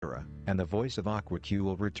and the voice of Awkward Q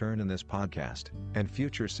will return in this podcast, and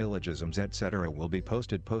future syllogisms etc. will be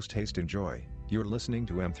posted post haste. Enjoy. You're listening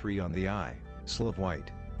to M3 on the I, Slav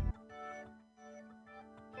White.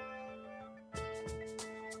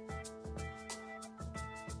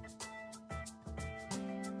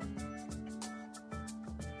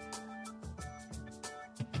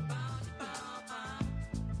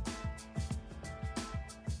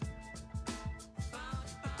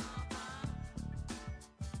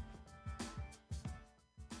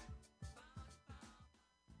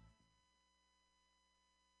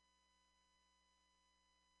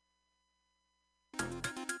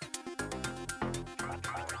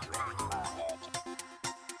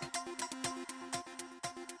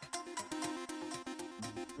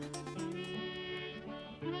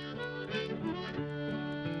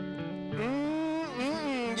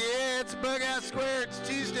 Yeah, it's Bug Out Square. It's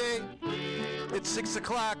Tuesday. It's 6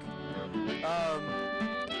 o'clock.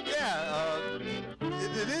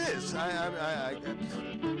 It is. I'm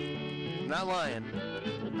not lying.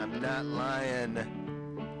 I'm not lying.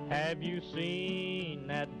 Have you seen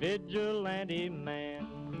that vigilante man?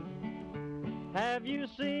 Have you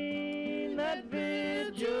seen that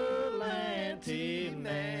vigilante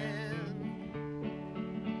man?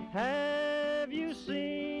 Have you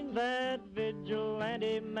seen that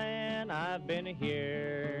vigilante man? I've been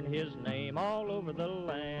hearing his name all over the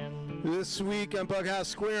land. This week on Bughouse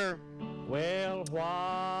Square. Well,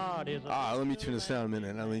 what is it? Let me turn this down a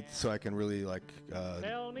minute. So I can really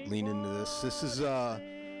lean into this. This is I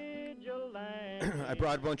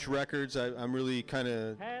brought a bunch of records. I'm really kind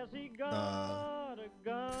of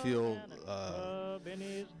feel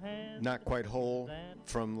not quite whole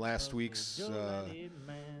from last week's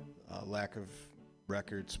lack of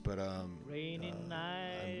records, but I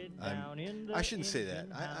shouldn't say that.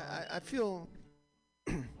 I feel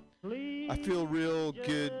I feel real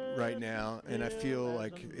good right now, and I feel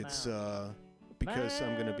like it's because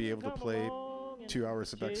I'm going to be able to play 2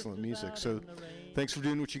 hours of excellent music. So thanks for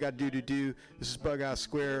doing what you got to do. This is Bug Out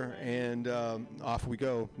Square, and off we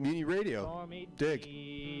go. Mutiny Radio. Dig.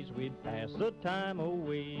 We'd pass the time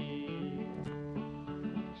away,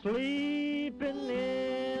 sleeping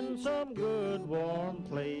in some good warm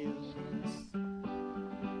place.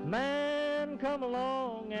 Man come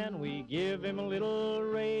along and we give him a little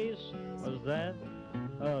race. Was that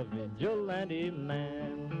a vigilante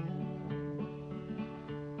man?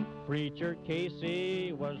 Preacher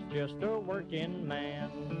Casey was just a working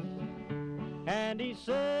man, and he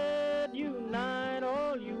said, unite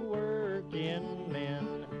all you working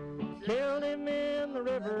men. Killed him in the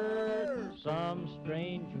river, some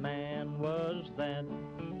strange man. Was that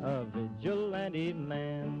a vigilante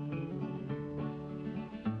man?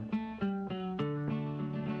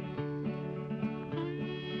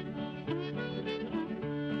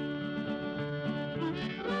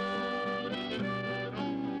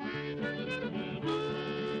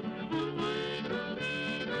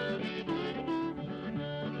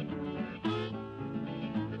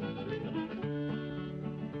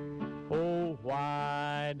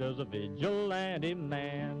 Why does a vigilante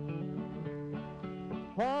man?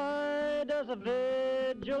 Why does a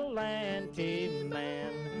vigilante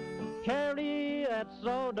man carry that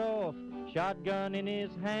sawed-off shotgun in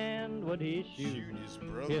his hand? Would he shoot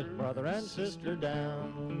his brother and sister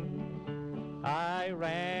down? I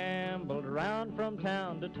rambled around from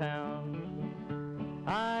town to town.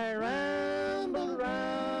 I rambled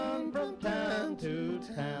around from town to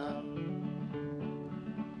town.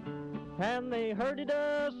 And they herded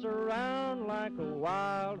us around like a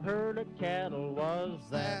wild herd of cattle. Was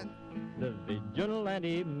that the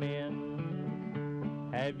vigilante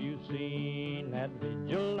men? Have you seen that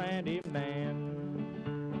vigilante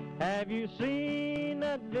man? Have you seen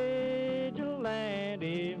that vigilante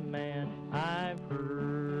man? I've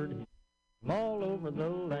heard him all over the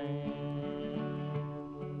land.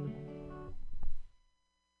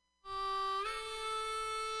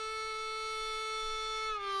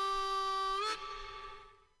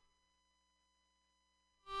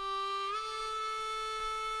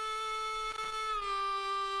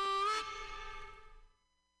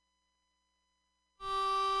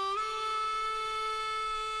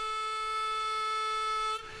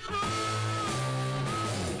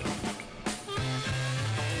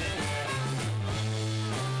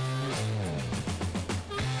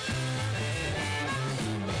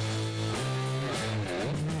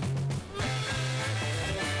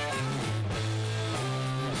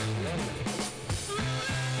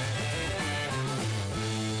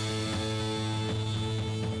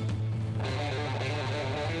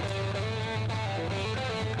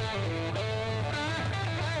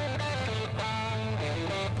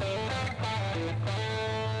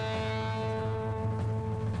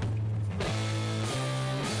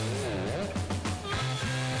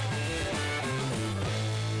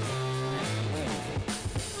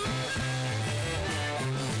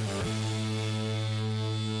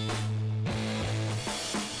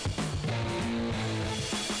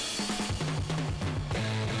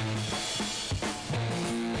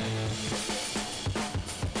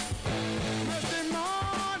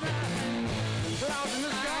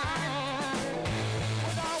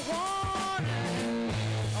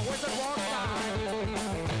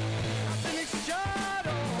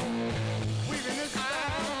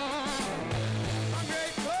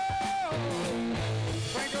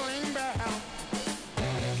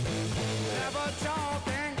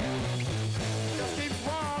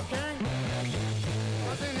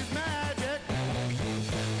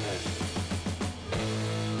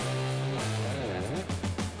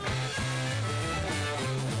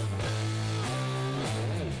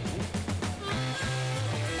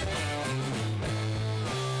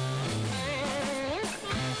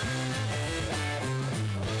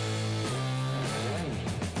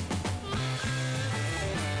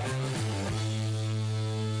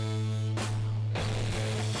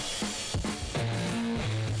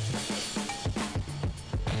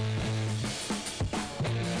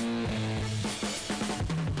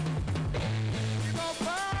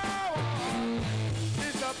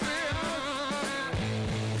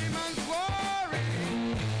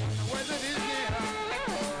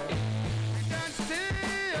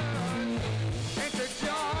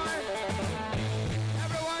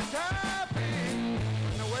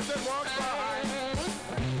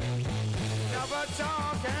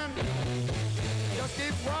 just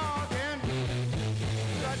keep walking.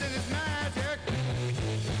 Such is magic.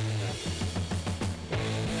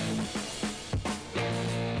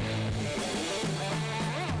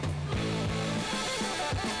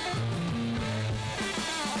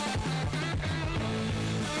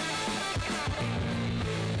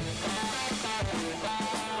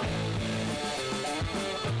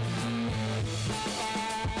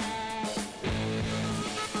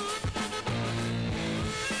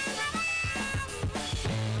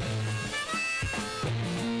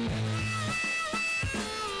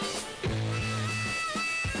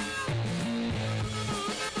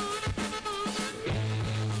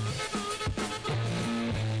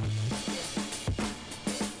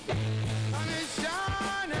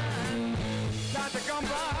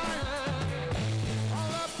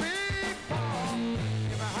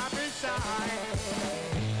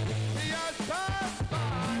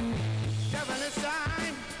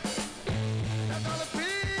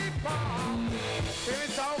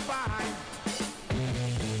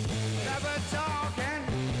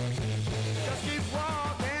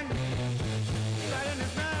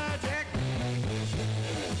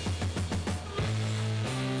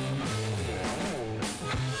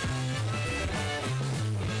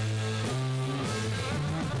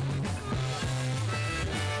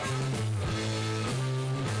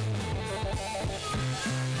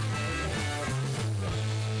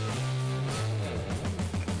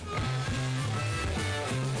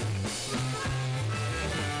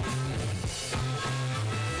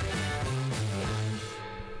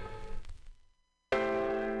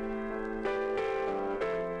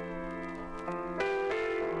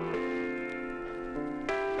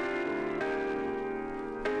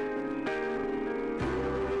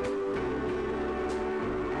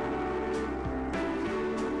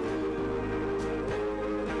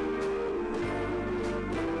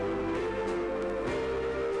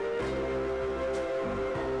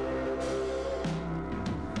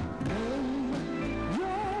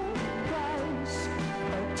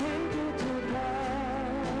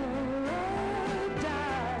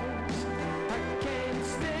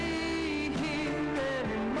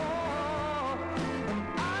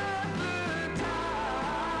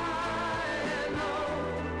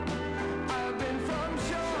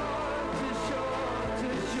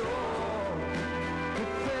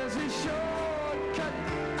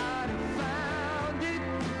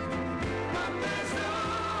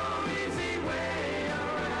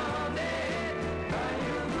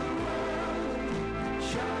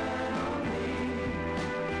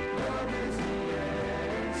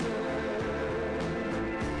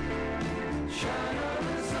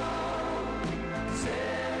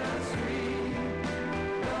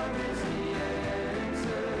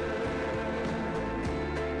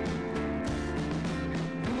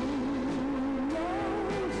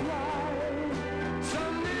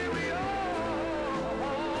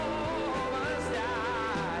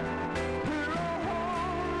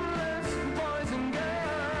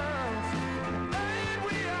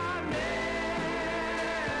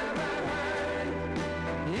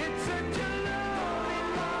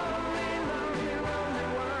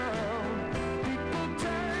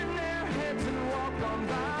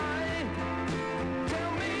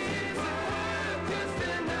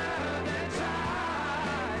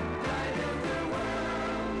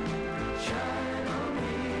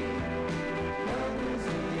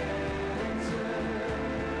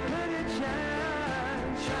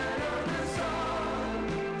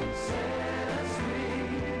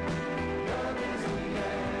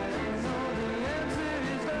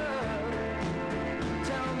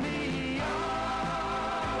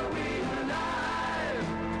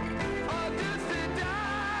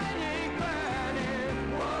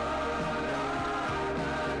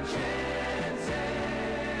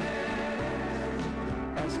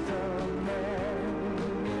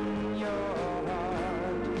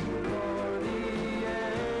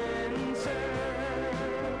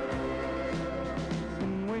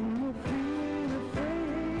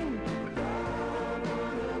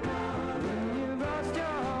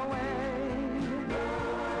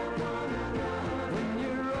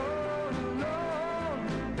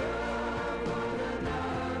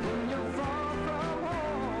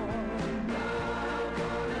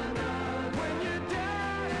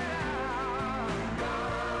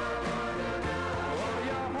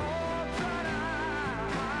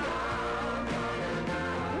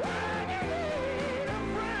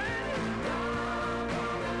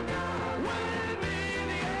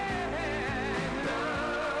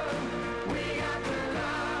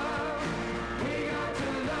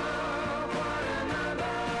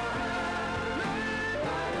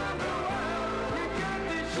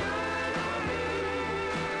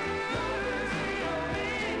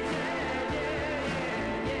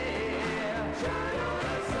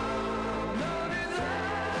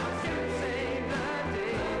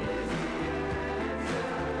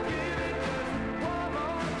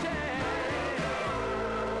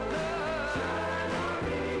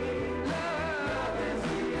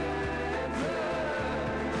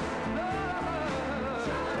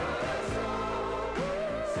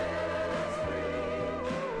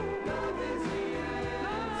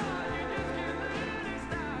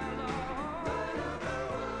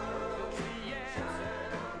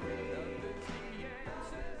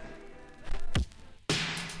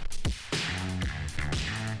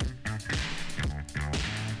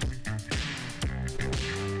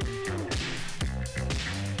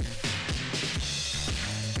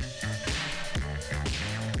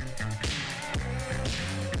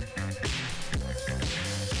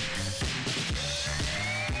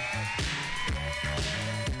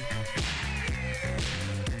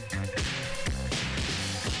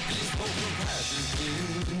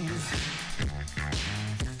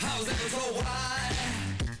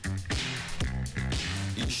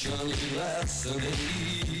 only less than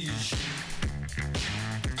age.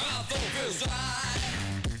 Our focus high.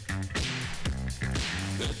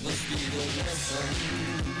 It must be the lesson.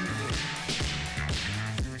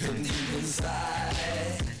 And deep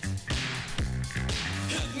inside,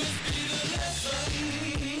 it must be the lesson.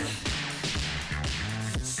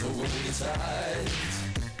 So hold it tight.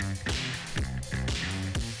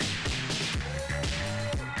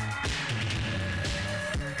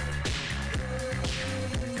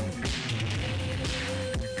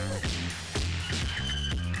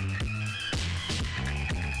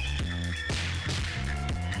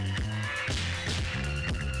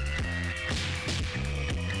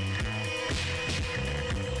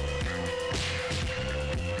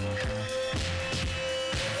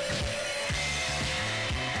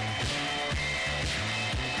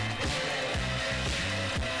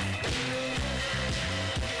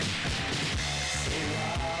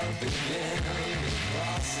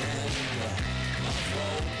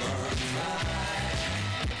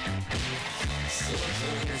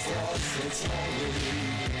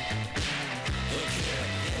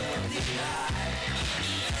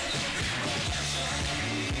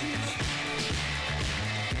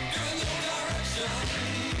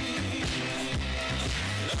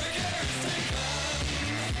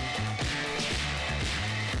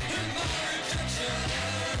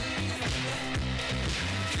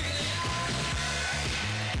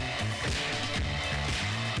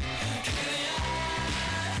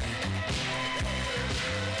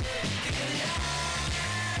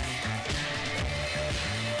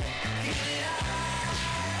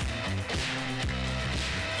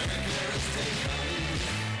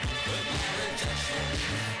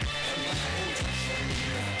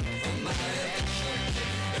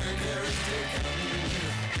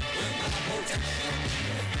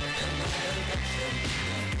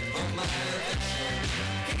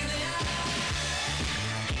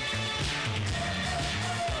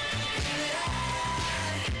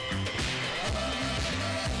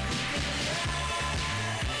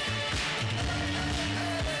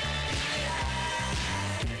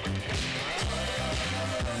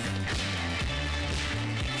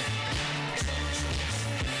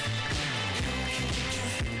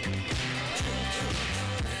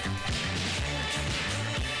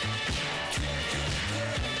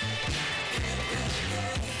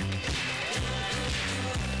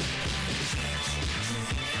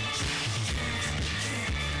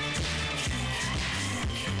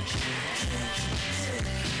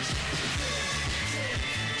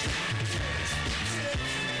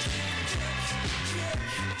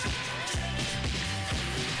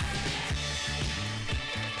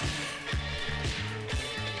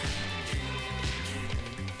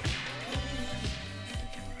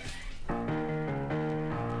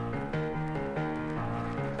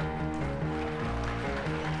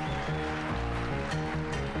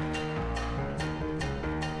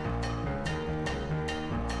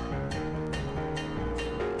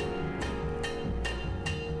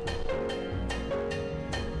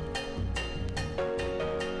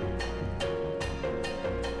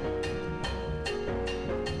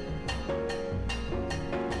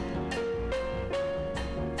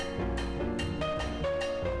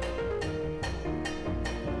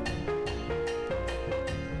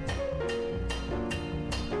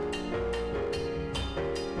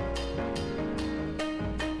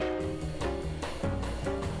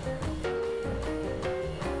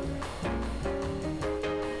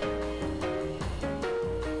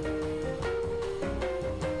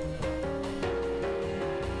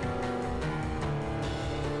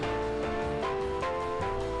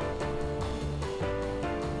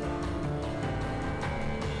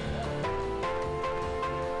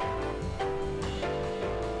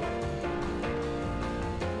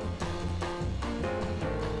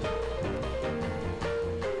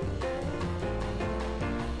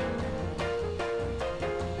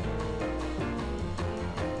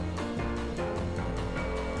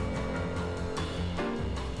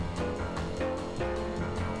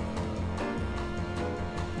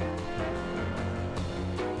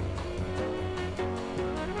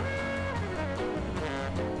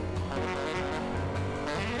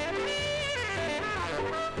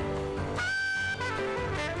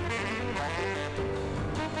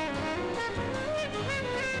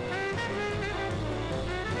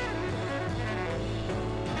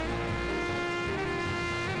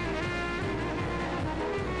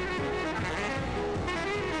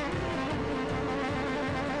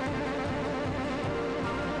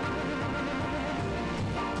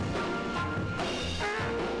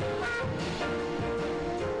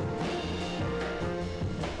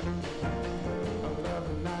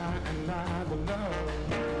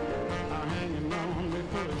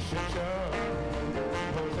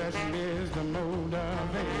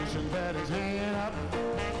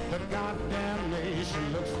 goddamn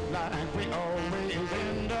nation. Looks like we always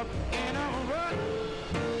end up in a rut.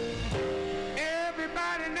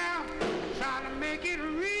 Everybody now trying to make it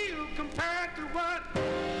real compared to what?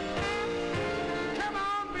 Come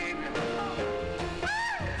on, baby.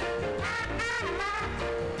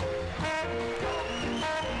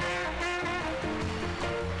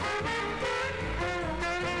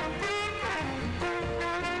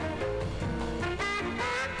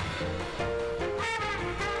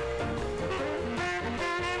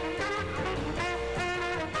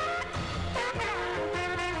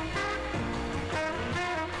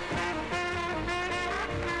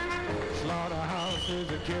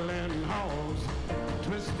 Slaughterhouses are killing hoes,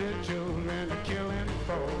 twisted children are killing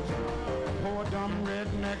foes, poor dumb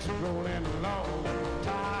rednecks rolling low,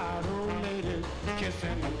 tired old ladies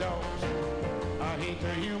kissing the doors. I hate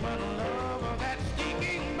the human love of that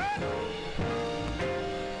stinking mud.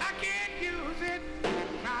 I can't use it,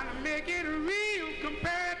 trying to make it real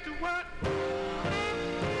compared to what?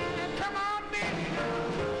 Come on, baby.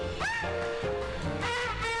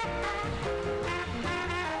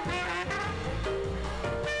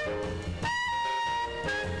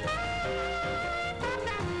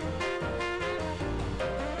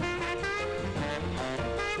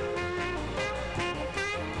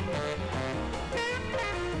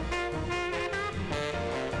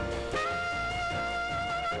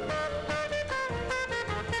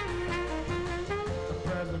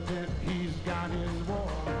 He's got his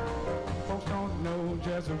war. Folks don't know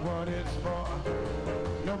just what it's for.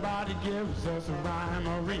 Nobody gives us a rhyme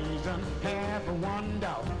or reason. Half of one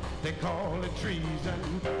doubt, they call it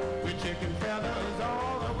treason. We chicken fellas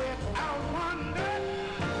all without wonder.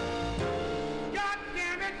 God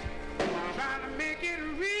damn it, trying to make it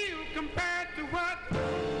real compared to what?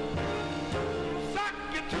 Suck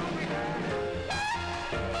it to me.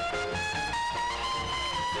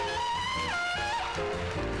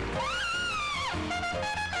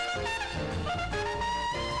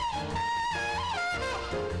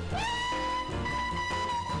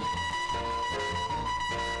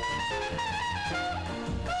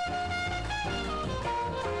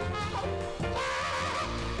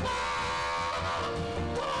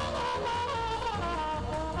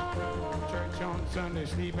 Church on Sunday,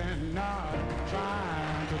 sleeping nod,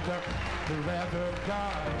 trying to duck the wrath of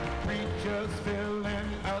God. Preachers filling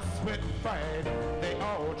us with fight. They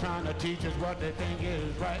all trying to teach us what they think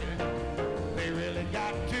is right. They really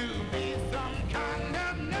got to be some kind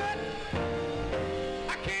of nut.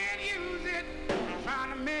 I can't use it,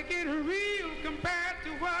 trying to make it real compared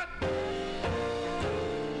to what?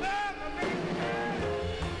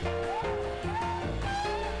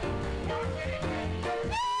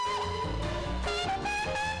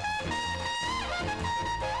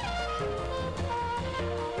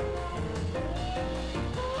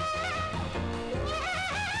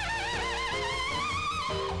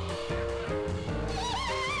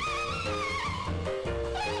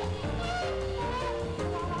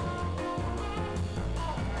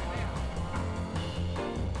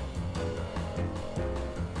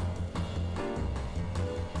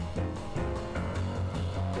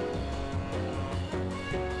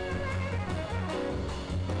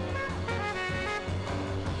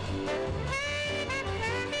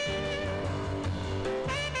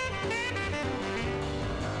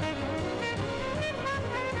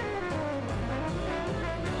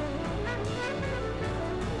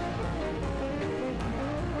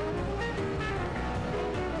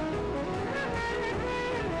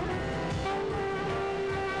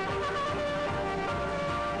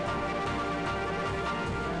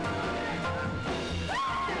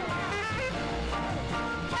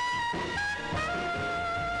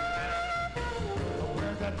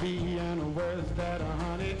 Bee and where's that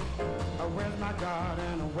honey? Where's my God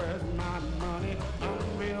and where's my money?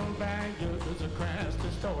 Unreal values, a crass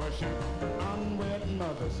distortion. Unwed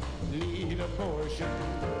mothers need abortion.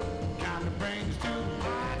 Kind of brings to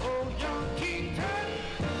my old young King Tut.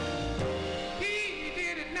 He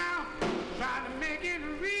did it now, trying to make it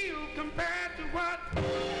real compared to what?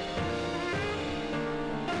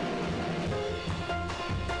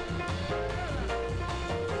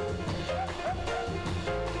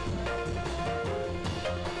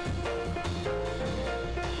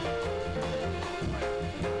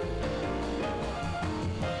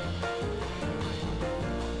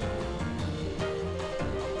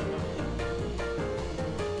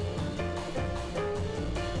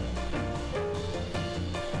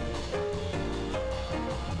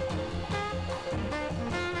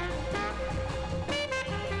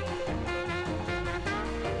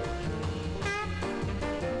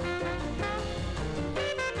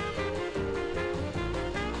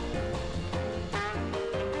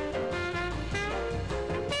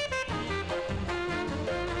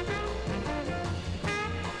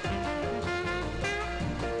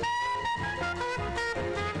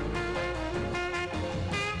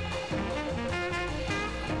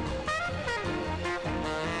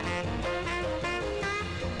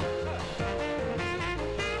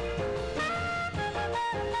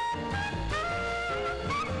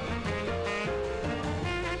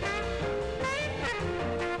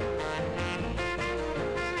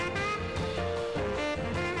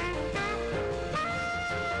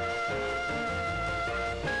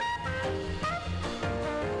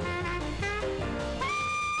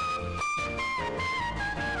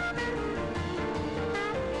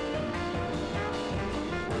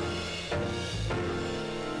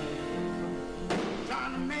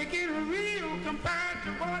 compared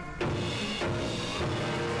to what?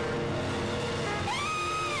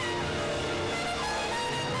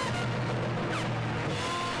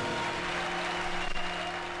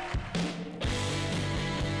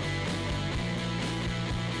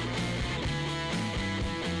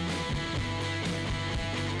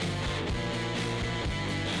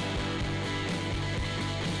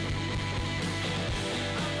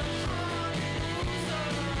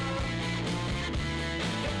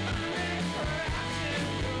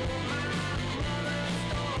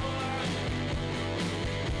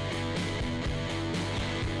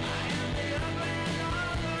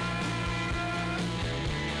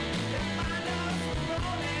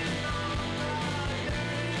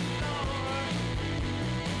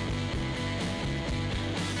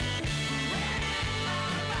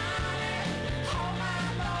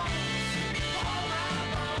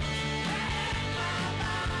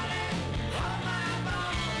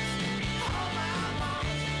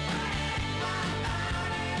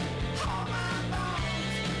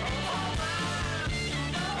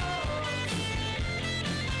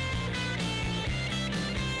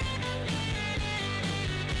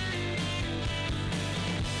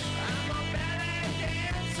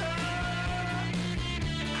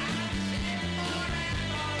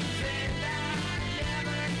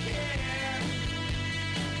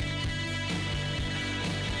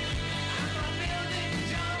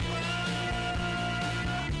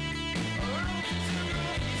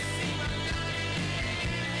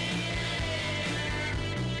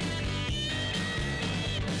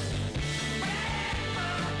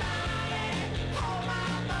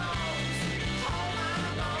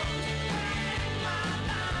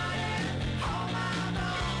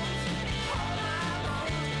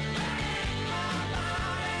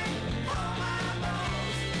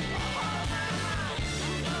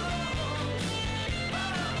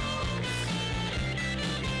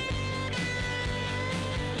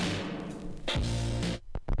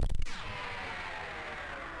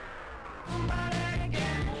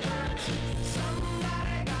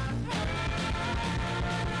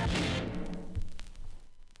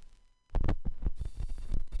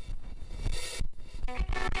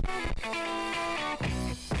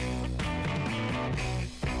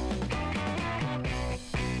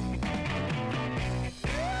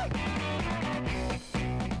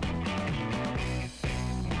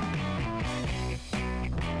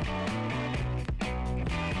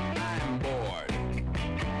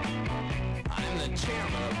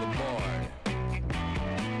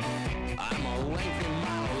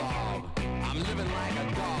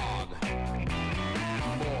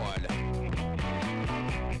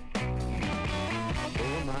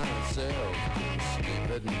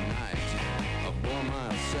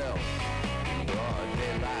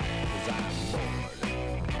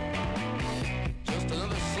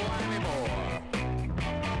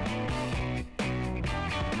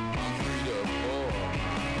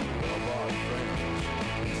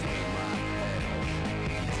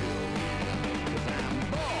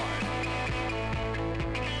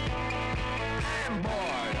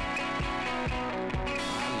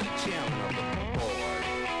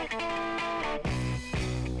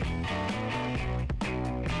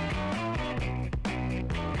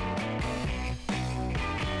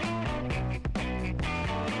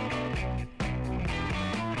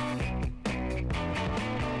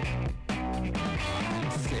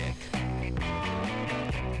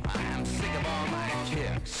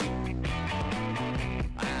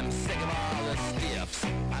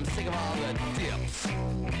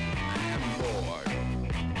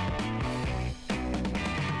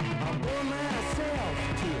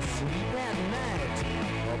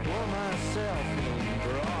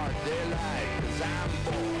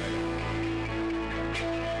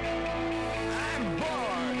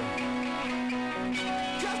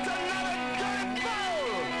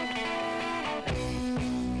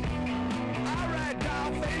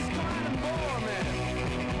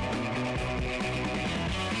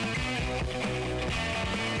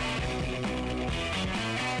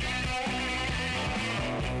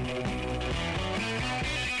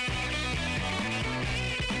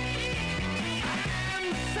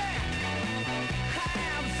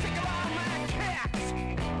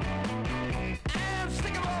 I'm sick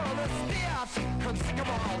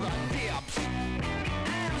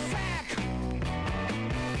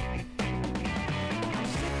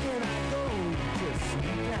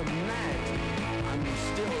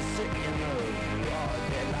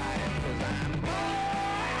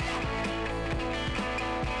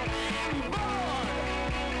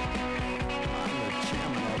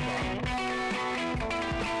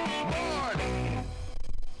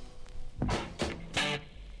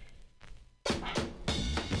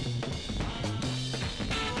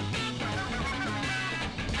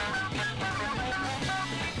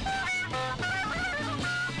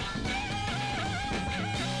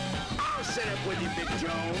with you, Big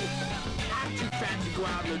Joe. I'm too fat to go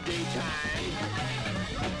out in the daytime.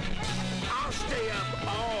 I'll stay up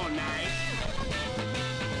all night.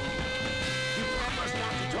 You promised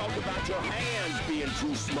not to talk about your hands being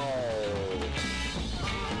too small.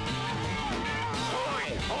 Hoy,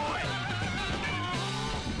 hoy!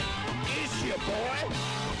 Is your boy?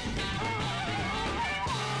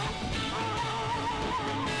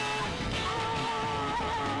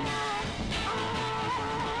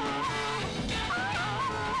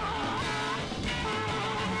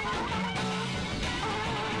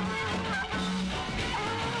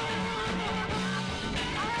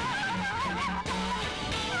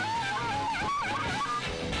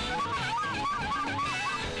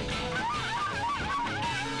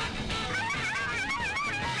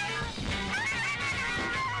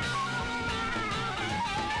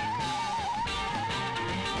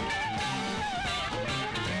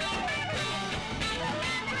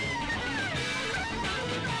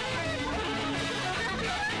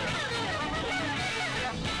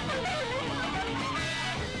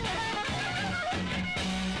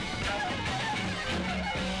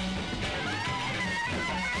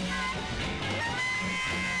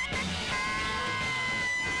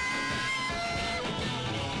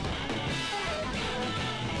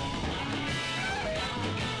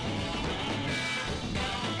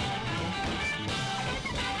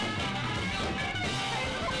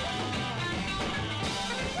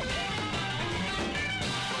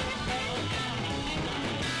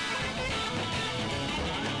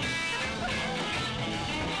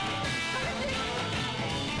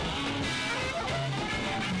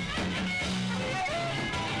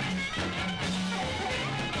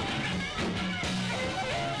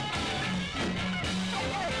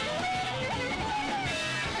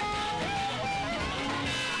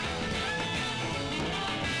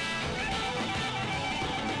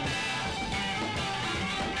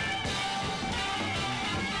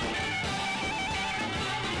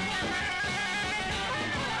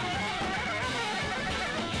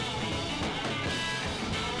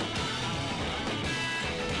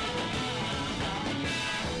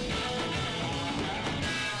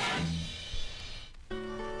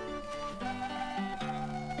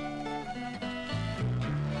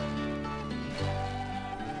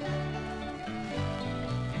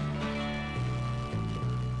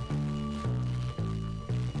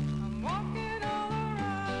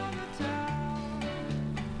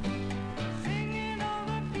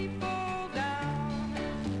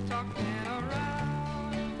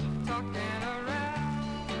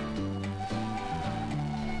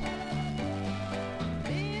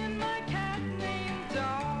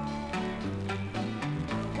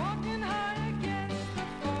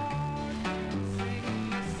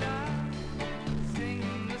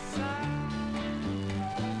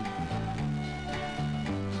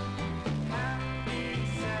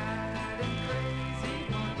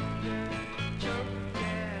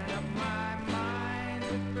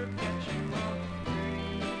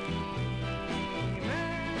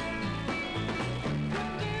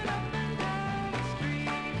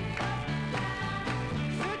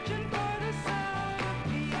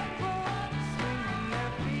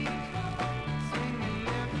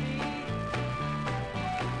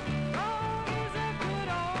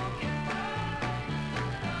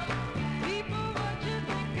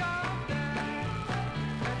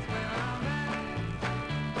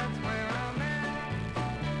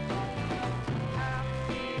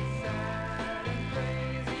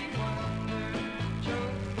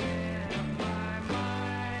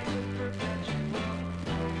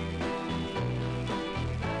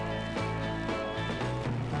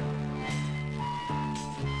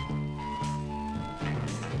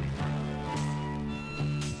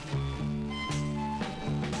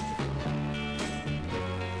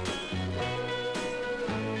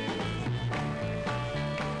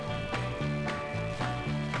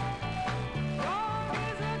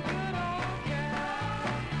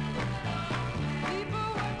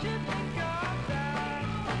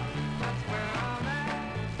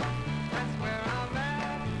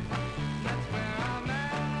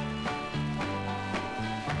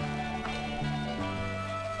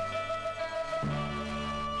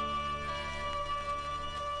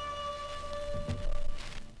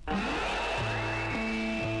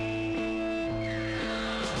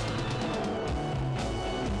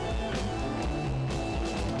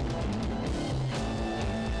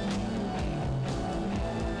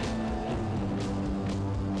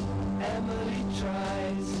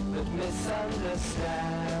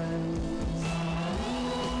 misunderstands.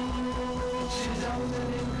 She's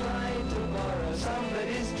often inclined to borrow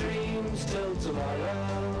somebody's dreams till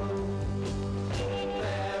tomorrow.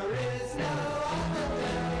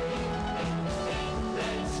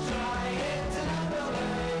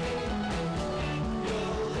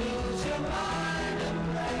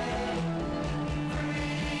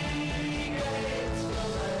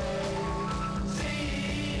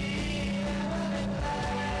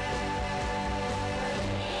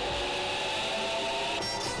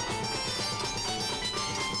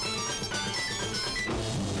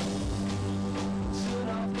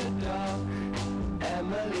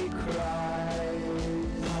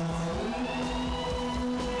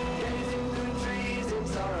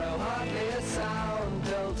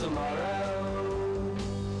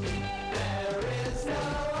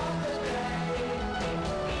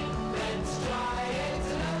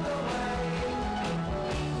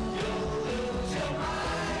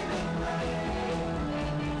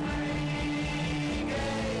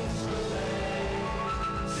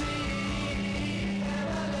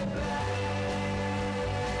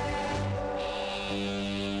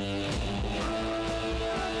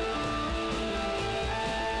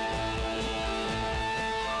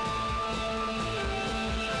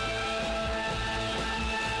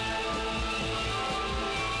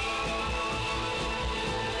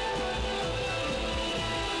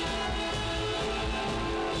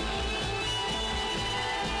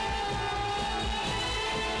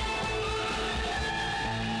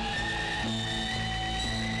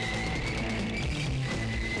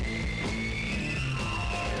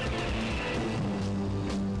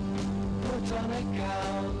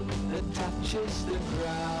 touches the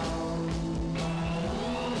ground.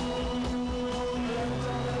 Left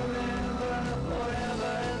on the river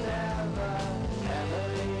forever and ever.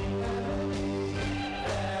 Emily,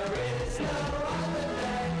 there is no other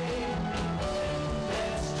day.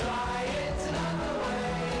 Let's try it another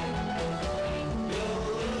way. You'll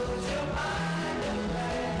lose your mind and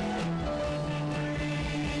play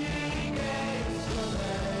 3 games for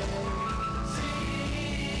me. See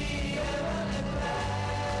Emily play.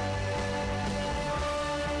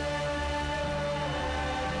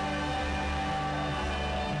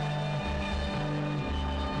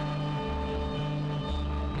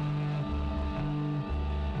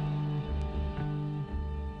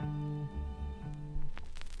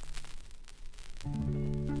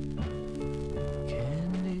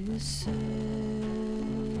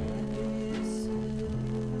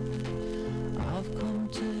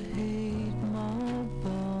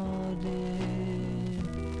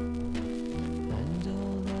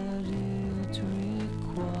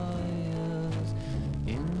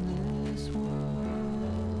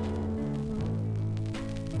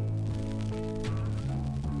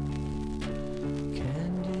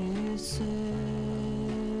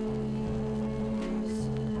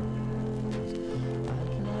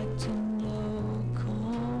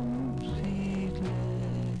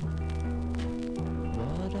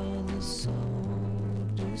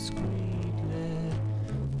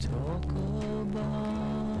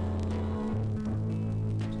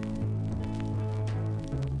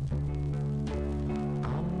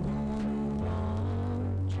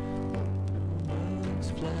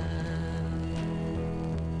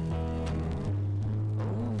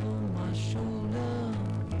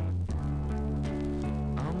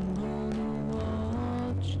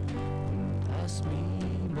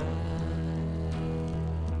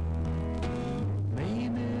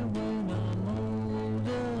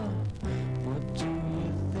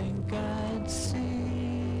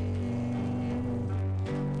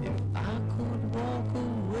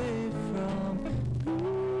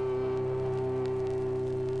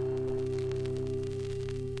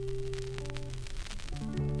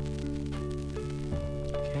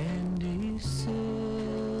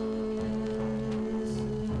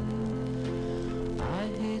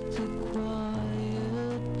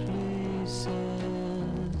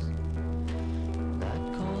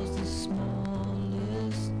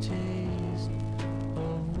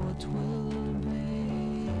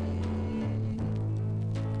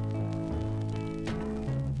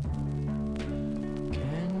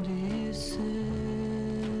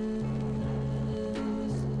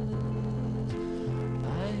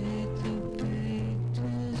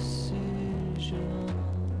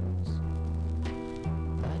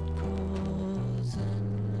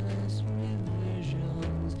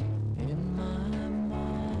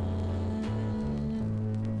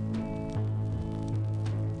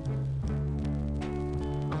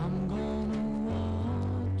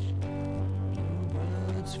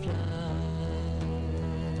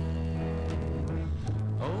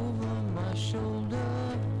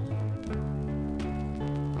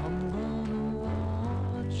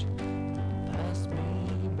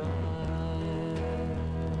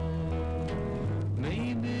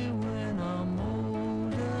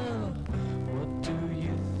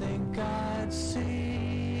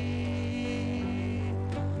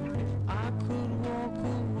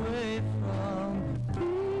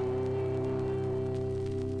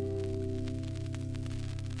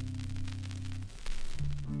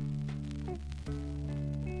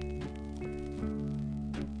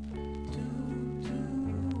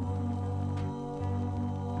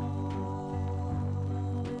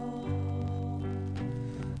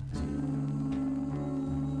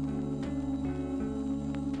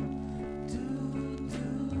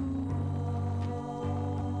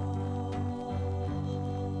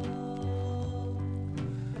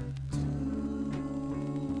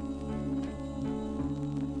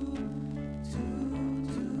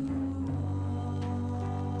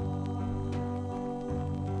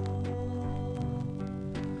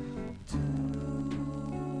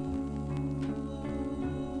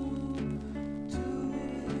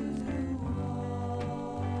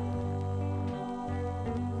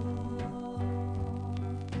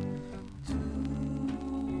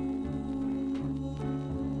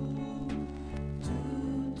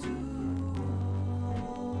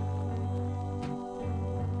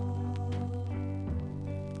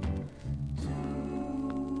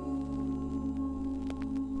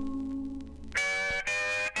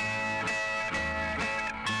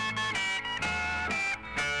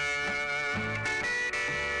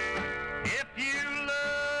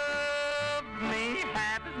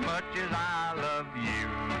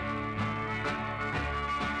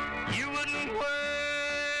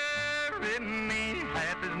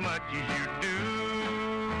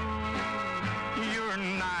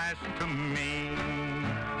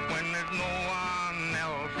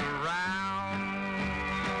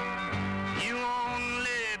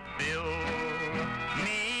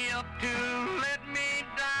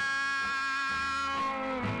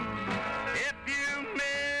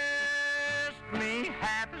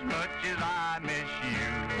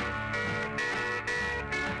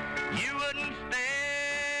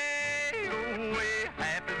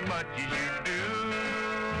 much as you do,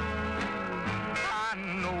 I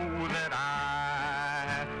know that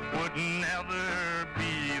I would never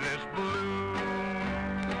be this blue.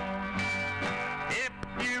 If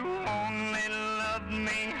you only loved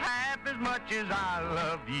me half as much as I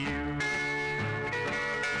love you.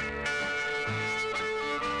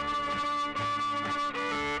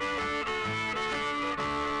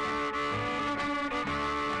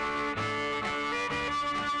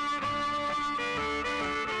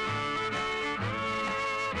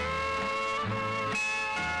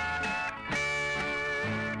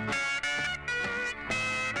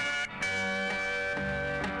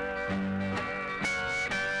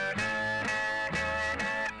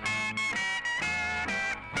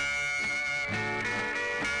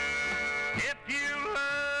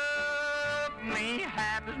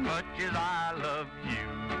 Much as I love you,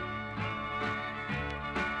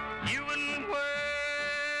 you wouldn't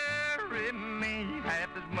worry me half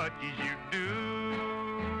as much as you do.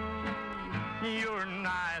 You're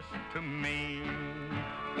nice to me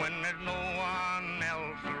when there's no one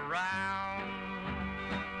else around.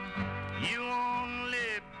 You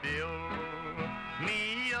only build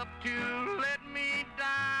me up to let me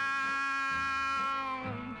down.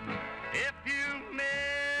 If you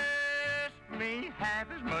miss me half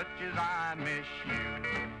as much as I miss you,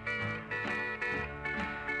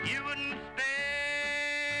 you wouldn't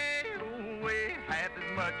stay away half as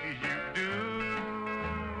much as you do.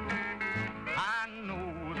 I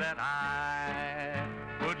know that I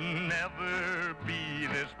would never be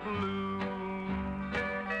this blue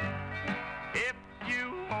if you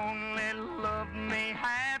only loved me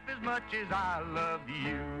half as much as I love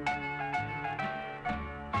you.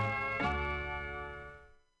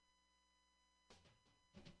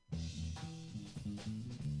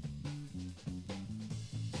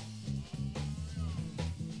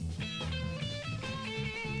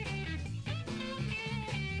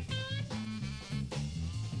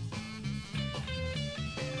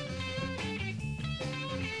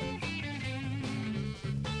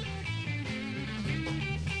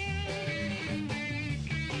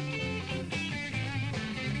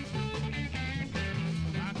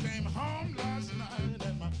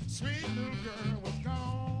 Sweet little girl was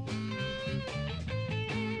gone.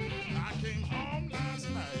 I came home last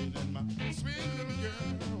night and my sweet little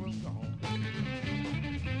girl was gone.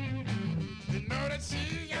 You know that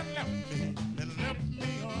she had left me and left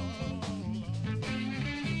me all alone.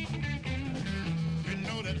 You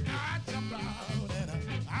know that I jumped out and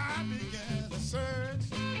I began to search.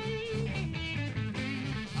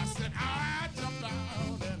 I said I jumped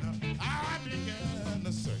out and I began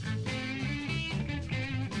to search.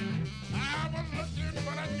 I was looking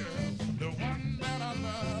for that girl, the one that I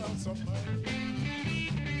love so much.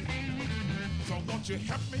 So won't you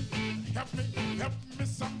help me,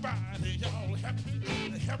 somebody, y'all help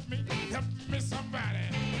me, somebody,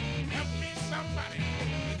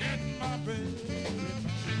 get my baby back.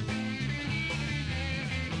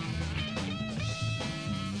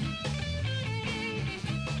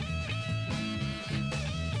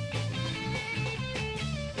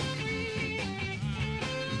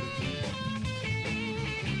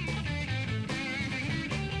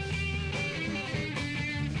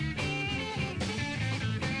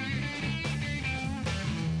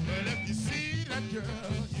 Girl,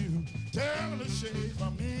 you tell the shape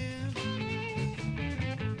I'm in.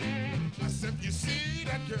 I said, you see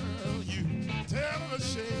that girl, you tell the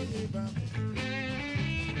shape I'm in.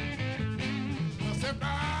 I said,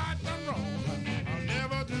 I done wrong, I'll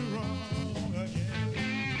never do wrong again.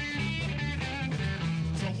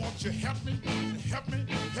 So won't you help me,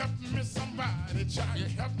 somebody, child, you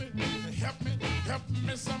help me,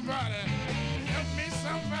 somebody,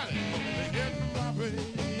 to get my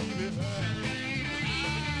baby back.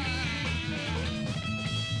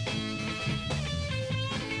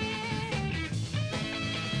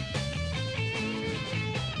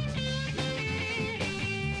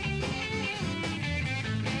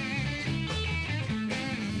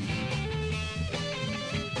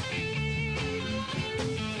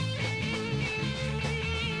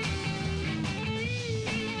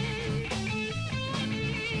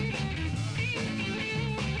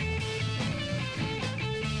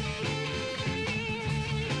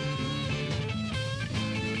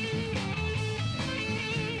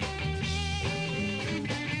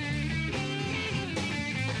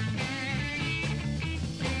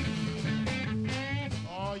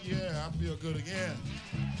 Good again.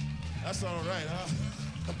 That's all right, huh?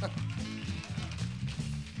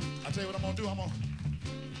 I'll tell you what I'm gonna do. I'm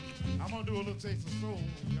gonna do a little taste of soul.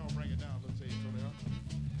 Y'all bring it down a little taste for me, huh?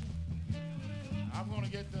 I'm gonna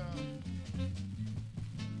get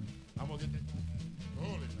gonna get that.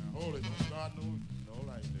 Hold it now, hold it. Don't start no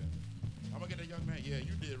like that. I'm gonna get that young man. Yeah,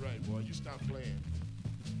 you did right, boy. You stop playing.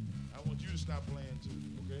 I want you to stop playing too,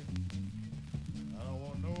 okay? I don't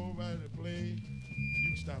want nobody to play.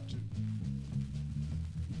 You stop too.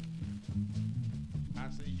 I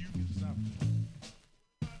say you can stop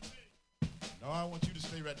too. No, I want you to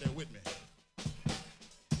stay right there with me.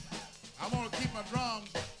 I'm gonna keep my drums.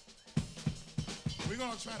 We're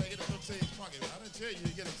gonna try to get a little taste funky. I didn't tell you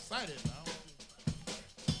to get excited now.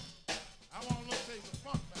 I want a little taste of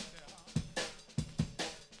funk back there, huh?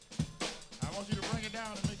 I want you to bring it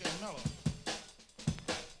down and make it mellow.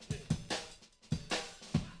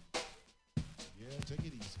 Yeah, take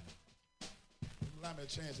it easy. Allow me a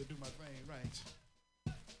chance to do my thing right.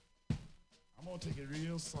 I'm gonna take it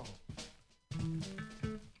real soft.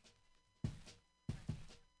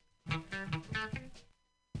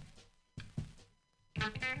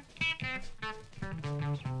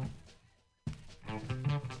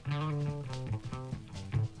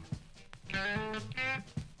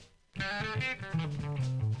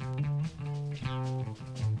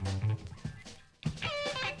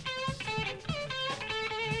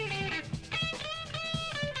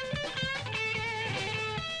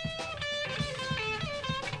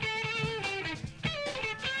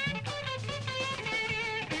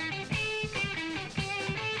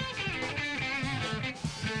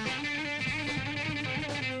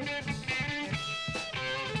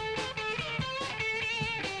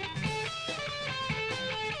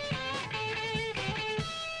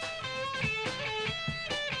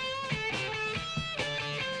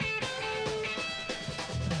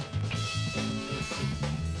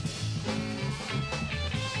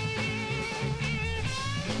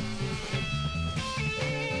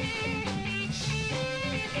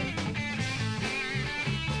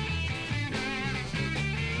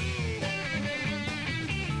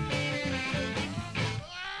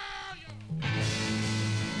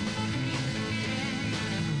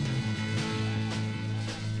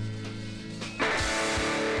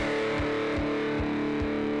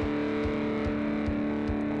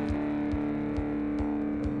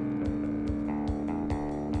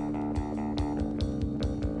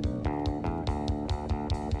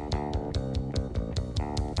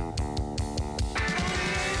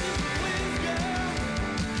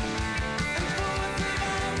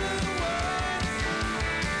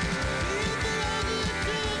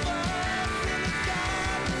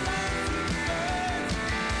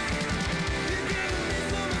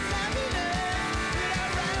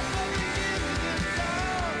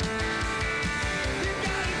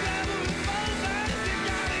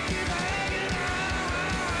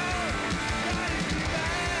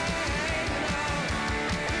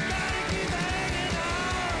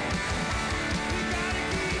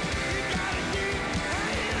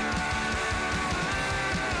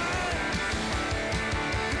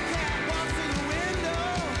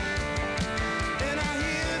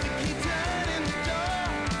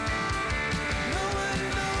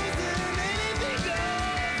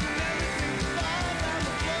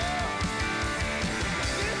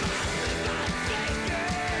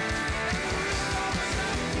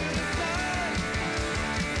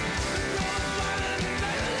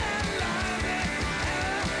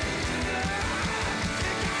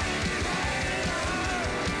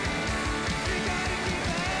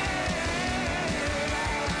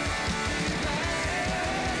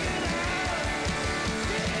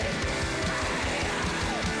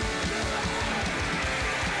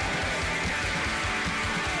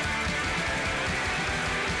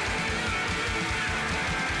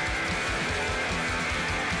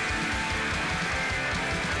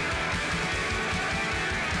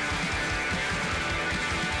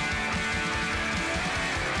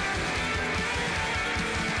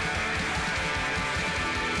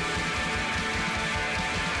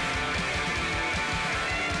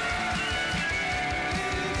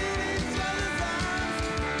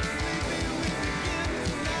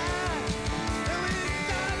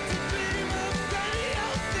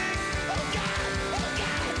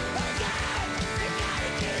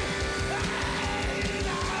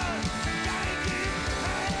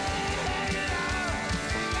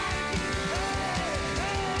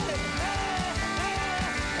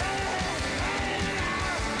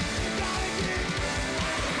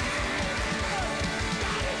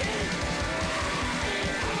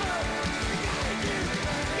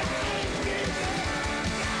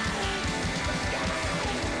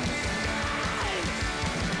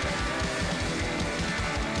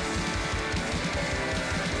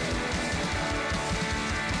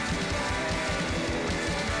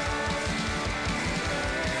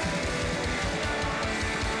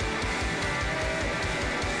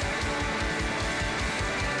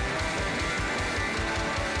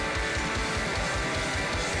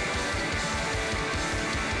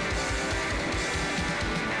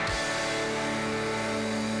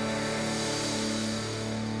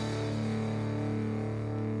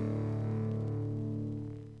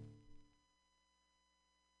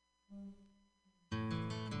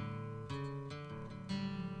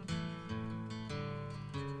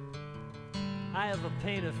 I have a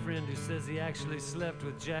painter friend who says he actually slept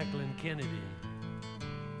with Jacqueline Kennedy.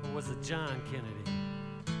 Or was it John Kennedy?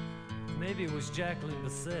 Maybe it was Jacqueline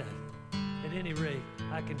Bassett. At any rate,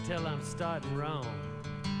 I can tell I'm starting wrong.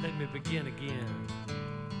 Let me begin again.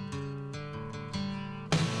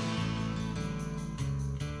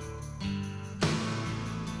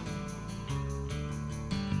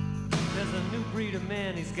 There's a new breed of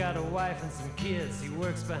man, he's got a wife and some kids. He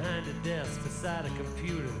works behind a desk beside a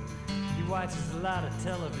computer. He watches a lot of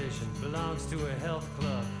television, belongs to a health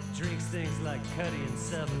club, drinks things like Cuddy and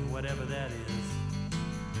Seven, whatever that is.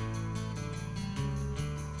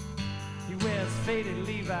 He wears faded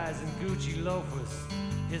Levi's and Gucci loafers.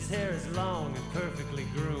 His hair is long and perfectly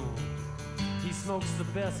groomed. He smokes the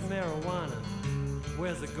best marijuana,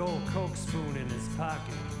 wears a gold Coke spoon in his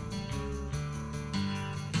pocket.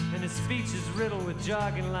 And his speech is riddled with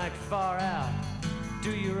jargon like far out.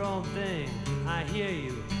 Do your own thing, I hear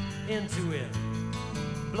you, into it,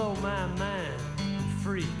 blow my mind,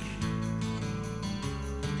 freak.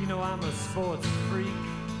 You know I'm a sports freak,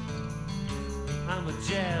 I'm a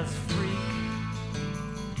jazz freak,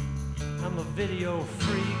 I'm a video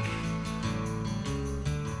freak.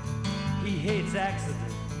 He hates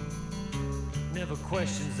accident, never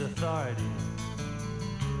questions authority.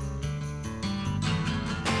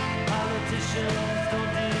 Politicians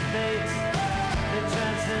don't debate, they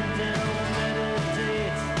transcendental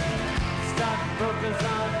meditate. Stockbrokers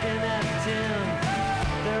aren't inactive,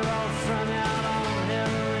 they're all strung out on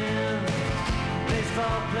heroin.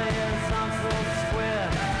 Baseball players aren't so square,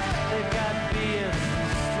 they've got beards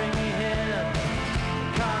and stringy hair.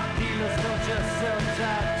 Car dealers don't just sell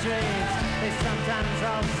dry trades, they sometimes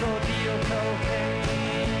also deal cocaine.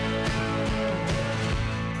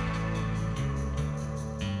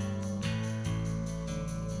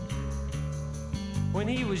 When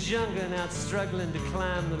he was younger and out struggling to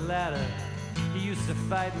climb the ladder, he used to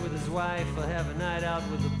fight with his wife or have a night out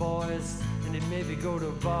with the boys, and he'd maybe go to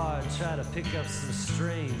a bar and try to pick up some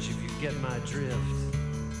strange, if you get my drift.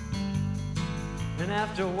 And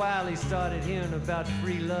after a while he started hearing about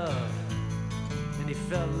free love, and he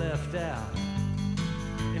felt left out.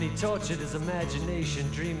 And he tortured his imagination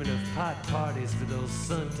dreaming of pot parties with those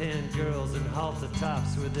suntan girls in halter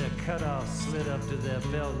tops with their cutoffs slid up to their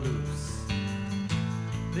belt loops.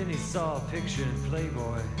 Then he saw a picture in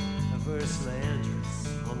Playboy of Ursula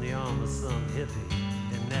Andress on the arm of some hippie,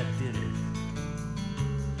 and that did it.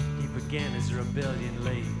 He began his rebellion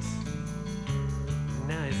late.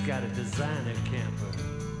 Now he's got a designer camper.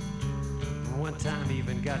 And one time he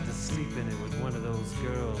even got to sleep in it with one of those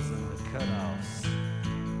girls in the cutoffs.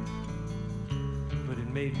 But it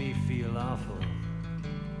made me feel awful,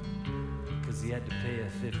 'cause he had to pay her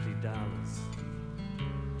 $50.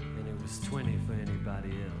 20 for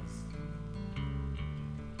anybody else.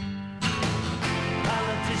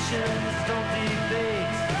 Politicians don't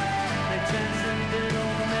debate, they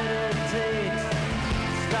transcendental meditate.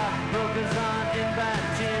 Stockbrokers aren't in by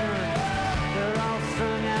June, they're all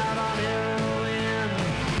strung out on heroin.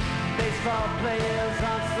 Baseball players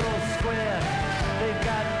aren't so square, they've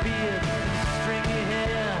got beards and stringy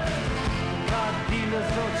hair. Car dealers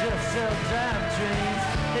don't just sell drive trains,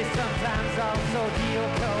 they sometimes also deal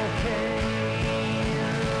cocaine.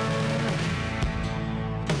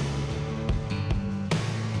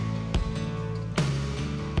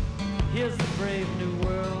 Here's the brave new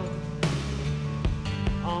world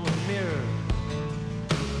on the mirror.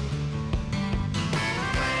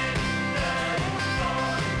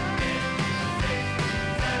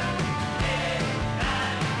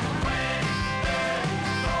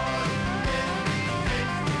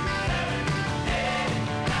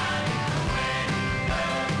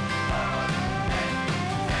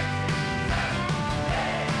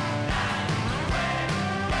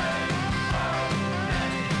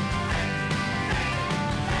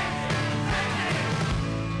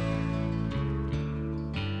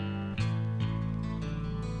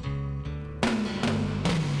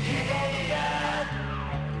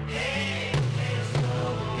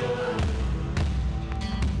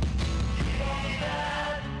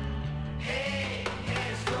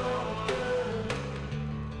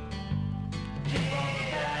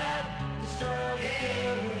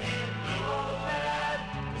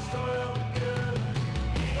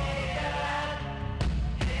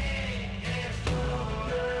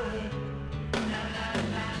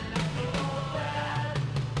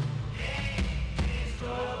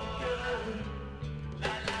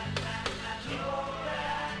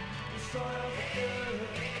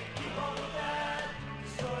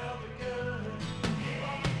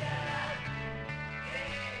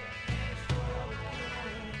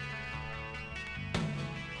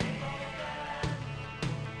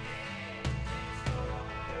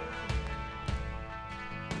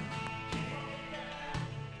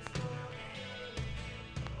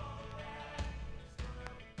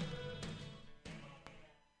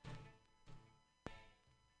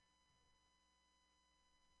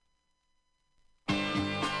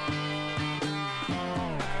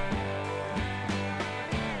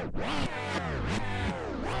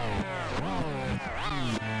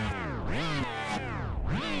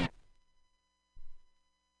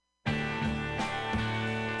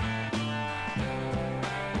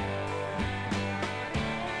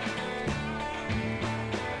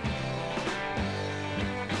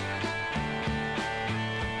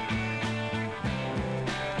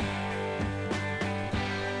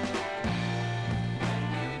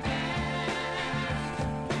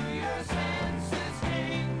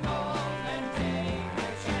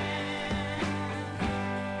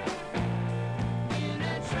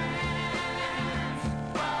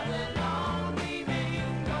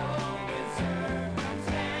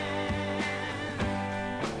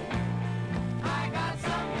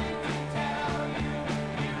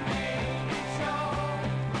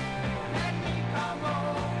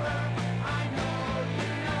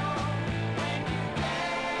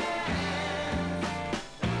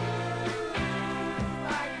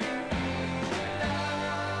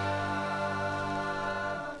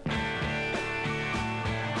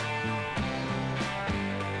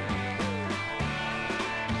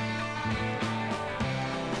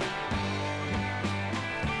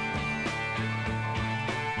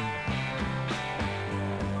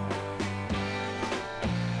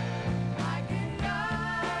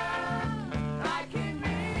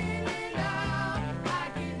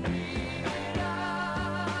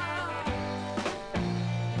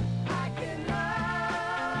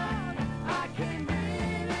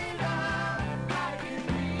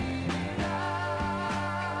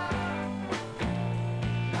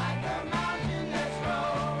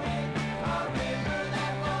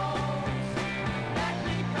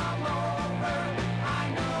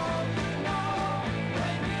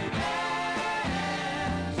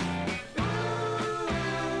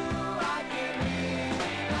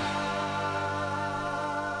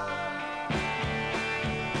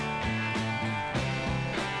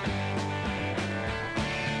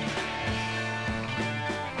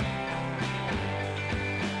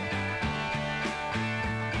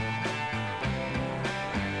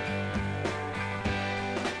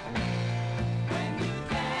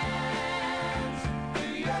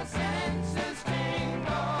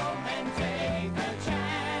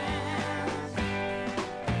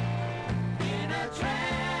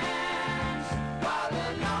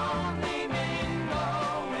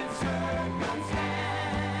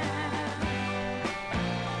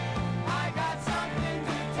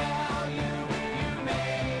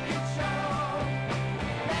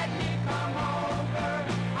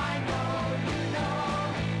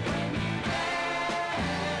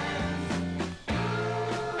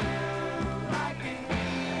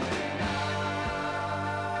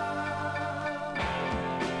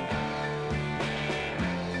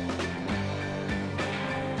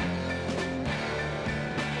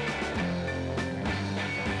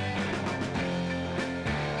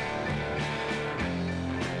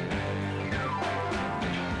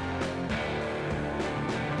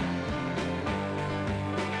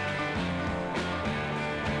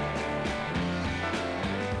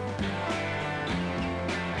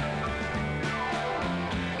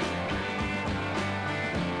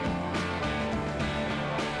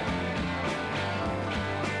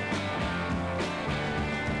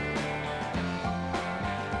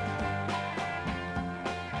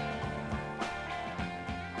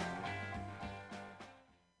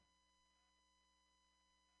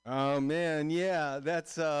 Oh man, yeah,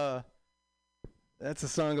 that's a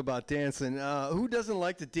song about dancing. Who doesn't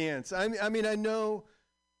like to dance? I mean, I know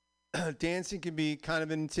dancing can be kind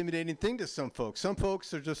of an intimidating thing to some folks. Some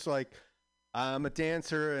folks are just like, I'm a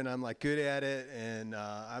dancer and I'm like good at it and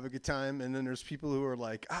I have a good time. And then there's people who are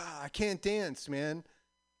like, I can't dance, man.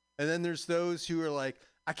 And then there's those who are like,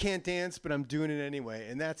 I can't dance, but I'm doing it anyway.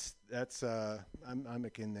 And that's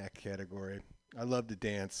I'm in that category. I love to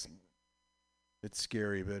dance. It's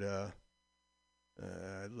scary, but I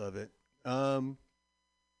love it.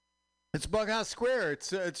 It's Bughouse Square.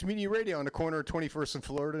 It's Mutiny Radio on the corner of 21st and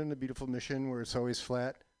Florida in the beautiful Mission, where it's always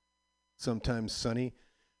flat, sometimes sunny.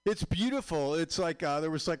 It's beautiful. It's like there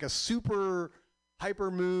was like a super hyper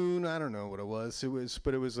moon. I don't know what it was. It was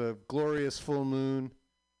a glorious full moon,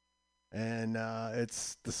 and the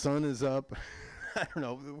sun is up. I don't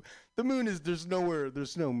know. The moon is there's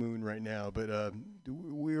no moon right now, but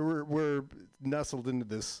we're nestled into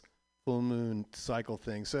this full moon cycle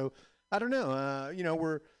thing. So I don't know.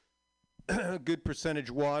 We're a good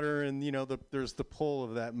percentage water, and there's the pull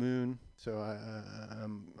of that moon. So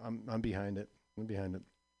I'm behind it. I'm behind it.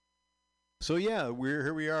 So yeah,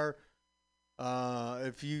 here we are.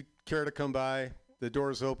 If you care to come by, the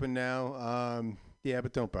door's open now. Yeah,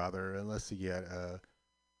 but don't bother unless you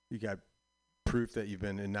got proof that you've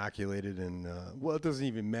been inoculated, and it doesn't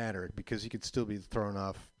even matter because you could still be thrown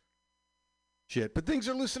off shit. But things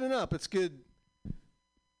are loosening up. It's good.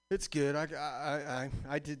 It's good. I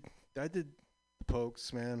did the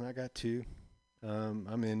pokes, man. I got 2.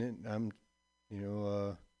 I'm in it.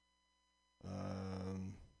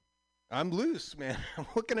 I'm loose, man.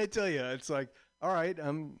 What can I tell you? It's like, all right,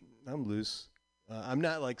 I'm loose. I'm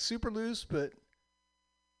not like super loose, but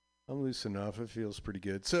I'm loose enough. It feels pretty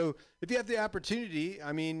good. So if you have the opportunity,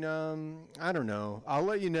 I mean, I don't know. I'll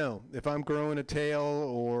let you know if I'm growing a tail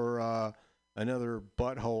or another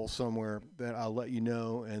butthole somewhere. That I'll let you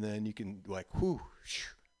know, and then you can like, whew,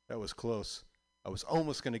 that was close. I was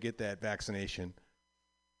almost going to get that vaccination.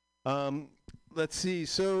 Let's see.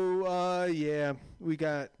 So yeah, we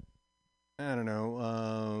got. I don't know.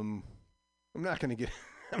 I'm not going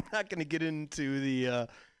to get into the.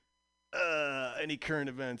 Any current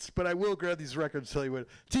events, but I will grab these records. Tell you what,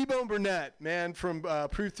 T-Bone Burnett, man, from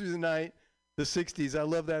Proof Through the Night, the '60s. I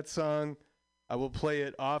love that song. I will play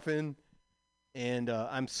it often, and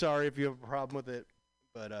I'm sorry if you have a problem with it,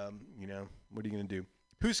 but what are you gonna do?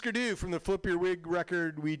 Husker Du from the Flip Your Wig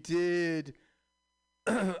record. We did.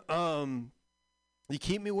 You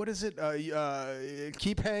keep me. What is it?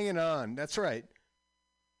 Keep hanging on. That's right.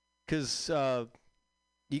 Because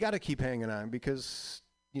you got to keep hanging on because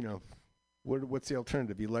what's the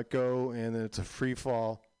alternative? You let go, and then it's a free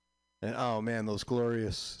fall. And, oh, man, those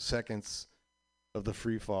glorious seconds of the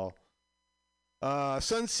free fall.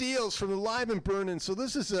 Sun Seals from the Live and Burnin'. So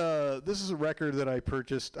this is a record that I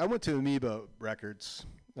purchased. I went to Amoeba Records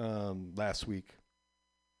last week.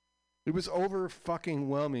 It was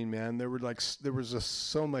over-fucking-whelming, man. There was just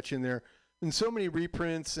so much in there. And so many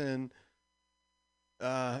reprints, and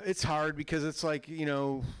it's hard because it's like,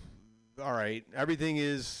 all right, everything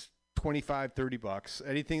is $25, $30.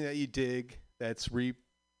 Anything that you dig that's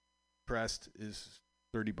repressed is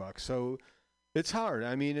 $30. So it's hard.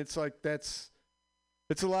 I mean, it's like it's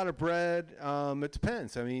a lot of bread. It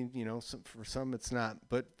depends. I mean, for some it's not,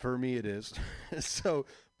 but for me it is. so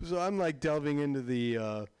I'm like delving into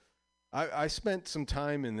the. I spent some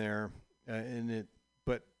time in there in it,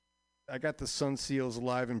 but I got the Sun Seals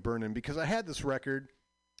Live and Burnin' because I had this record,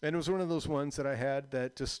 and it was one of those ones that I had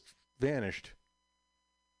that just vanished.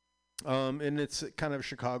 And it's kind of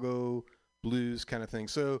Chicago blues kind of thing.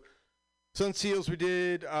 So Sun Seals we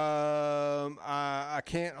did. I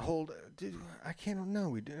can't hold. I can't know.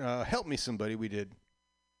 We did. Help Me Somebody we did.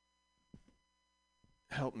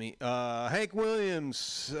 Help me. Hank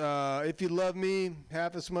Williams, If You Love Me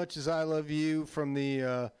Half As Much As I Love You from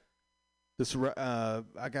the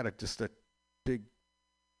I got just a big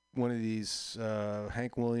one of these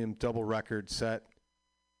Hank Williams double record set.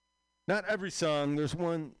 Not every song. There's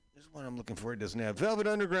one I'm looking for. It doesn't have. Velvet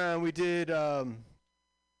Underground. We did.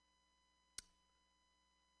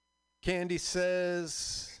 Candy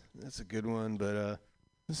Says. That's a good one, but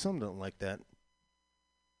some don't like that.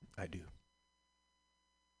 I do.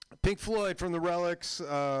 Pink Floyd from the Relics.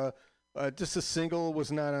 Just a single,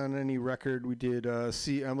 was not on any record. We did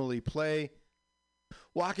See Emily Play.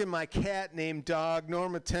 Walking My Cat Named Dog.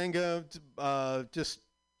 Norma Tenga. This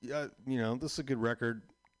is a good record.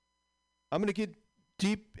 I'm going to get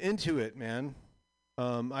deep into it, man.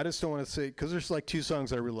 I just don't want to say, because there's like 2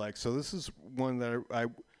 songs I really like. So this is one that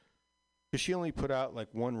because she only put out like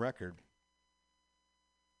 1 record.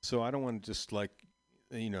 So I don't want to just like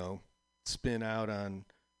spin out on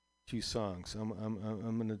 2 songs.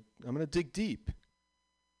 I'm gonna dig deep.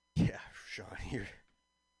 Yeah, Sean, you're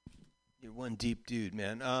one deep dude,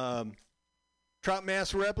 man. Trout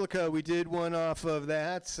Mass Replica, we did one off of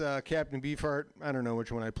that. Captain Beefheart, I don't know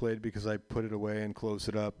which one I played because I put it away and closed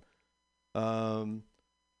it up.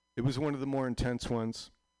 It was one of the more intense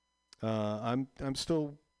ones. I'm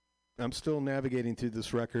still navigating through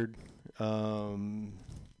this record. I've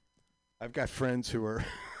got friends who are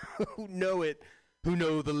who know it, who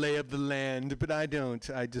know the lay of the land, but I don't.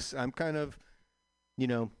 I'm kind of,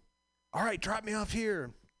 all right, drop me off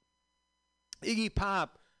here. Iggy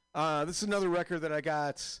Pop. This is another record that I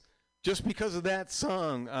got just because of that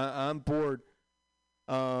song. I'm bored.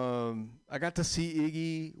 I got to see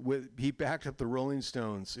Iggy he backed up the Rolling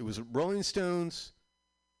Stones. It was Rolling Stones,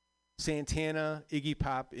 Santana, Iggy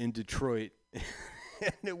Pop in Detroit.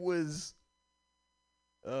 And it was,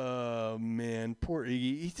 oh man, poor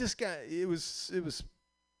Iggy. He just got, it was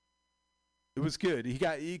good.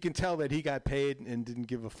 You can tell that he got paid and didn't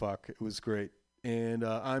give a fuck. It was great. And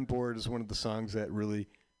I'm Bored is one of the songs that really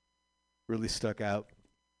stuck out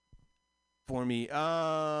for me.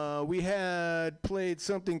 We had played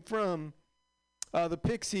something from the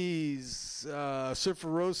Pixies,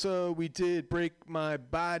 Surferosa. We did Break My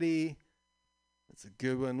Body. That's a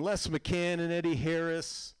good one. Les McCann and Eddie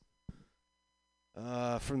Harris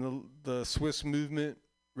from the Swiss Movement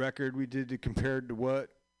record. We did it Compared to What?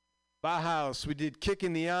 Bauhaus. We did Kick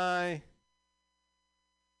in the Eye.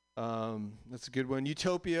 That's a good one.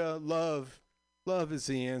 Utopia, Love. Love is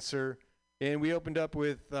the answer. And we opened up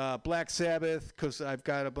with Black Sabbath because I've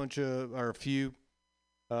got a few,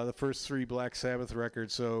 the first 3 Black Sabbath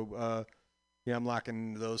records. So, I'm locking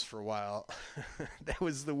into those for a while. That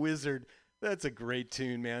was The Wizard. That's a great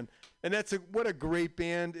tune, man. And what a great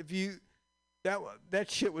band. That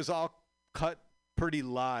shit was all cut pretty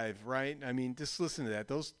live, right? I mean, just listen to that.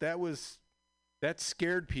 That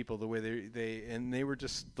scared people the way they were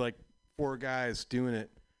just like 4 guys doing it,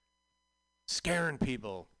 scaring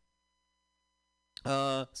people.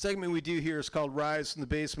 Segment we do here is called Rise from the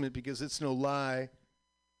Basement because it's no lie.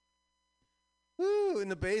 Woo, in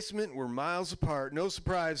the basement, we're miles apart. No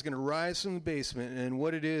surprise, going to rise from the basement. And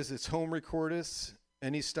what it is, it's home recordist,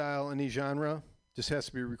 any style, any genre. Just has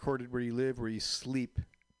to be recorded where you live, where you sleep.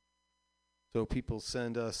 So people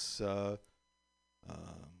send us,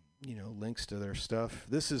 links to their stuff.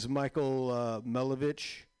 This is Michael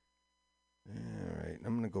Melovich. All right,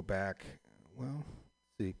 I'm going to go back. Well,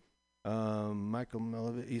 let's see. Michael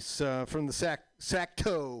Melovich. He's from the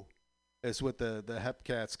Sacto, is what the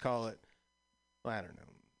Hepcats call it. Well, I don't know.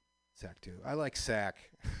 Sacto. I like Sac.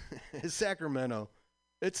 Sacramento.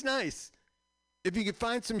 It's nice. If you could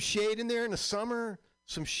find some shade in there in the summer,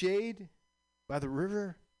 some shade by the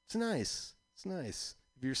river, it's nice. It's nice.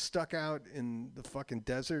 If you're stuck out in the fucking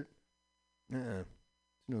desert, it's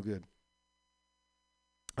no good.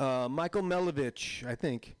 Michael Melovich, I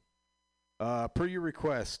think. Per your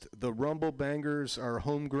request, the Rumble Bangers are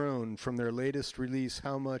homegrown from their latest release.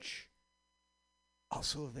 How much?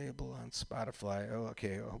 Also available on Spotify. Oh,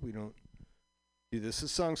 okay. I hope we don't do this.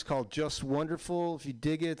 This song's called Just Wonderful. If you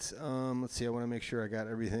dig it, let's see. I want to make sure I got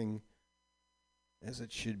everything as it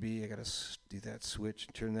should be. I got to do that switch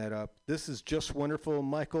and turn that up. This is Just Wonderful.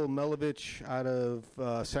 Michael Melovich out of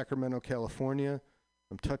Sacramento, California.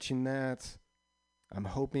 I'm touching that. I'm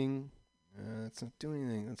hoping. It's not doing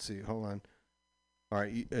anything. Let's see. Hold on. All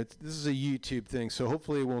right. This is a YouTube thing, so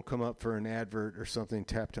hopefully it won't come up for an advert or something.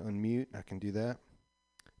 Tap to unmute. I can do that.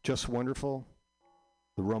 Just Wonderful.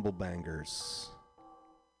 The Rumble Bangers.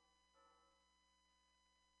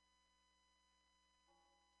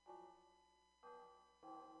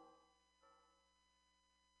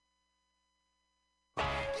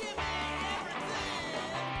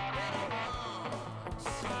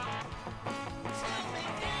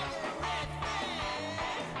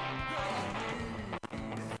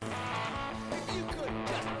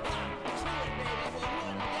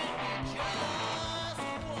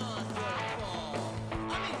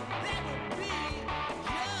 Be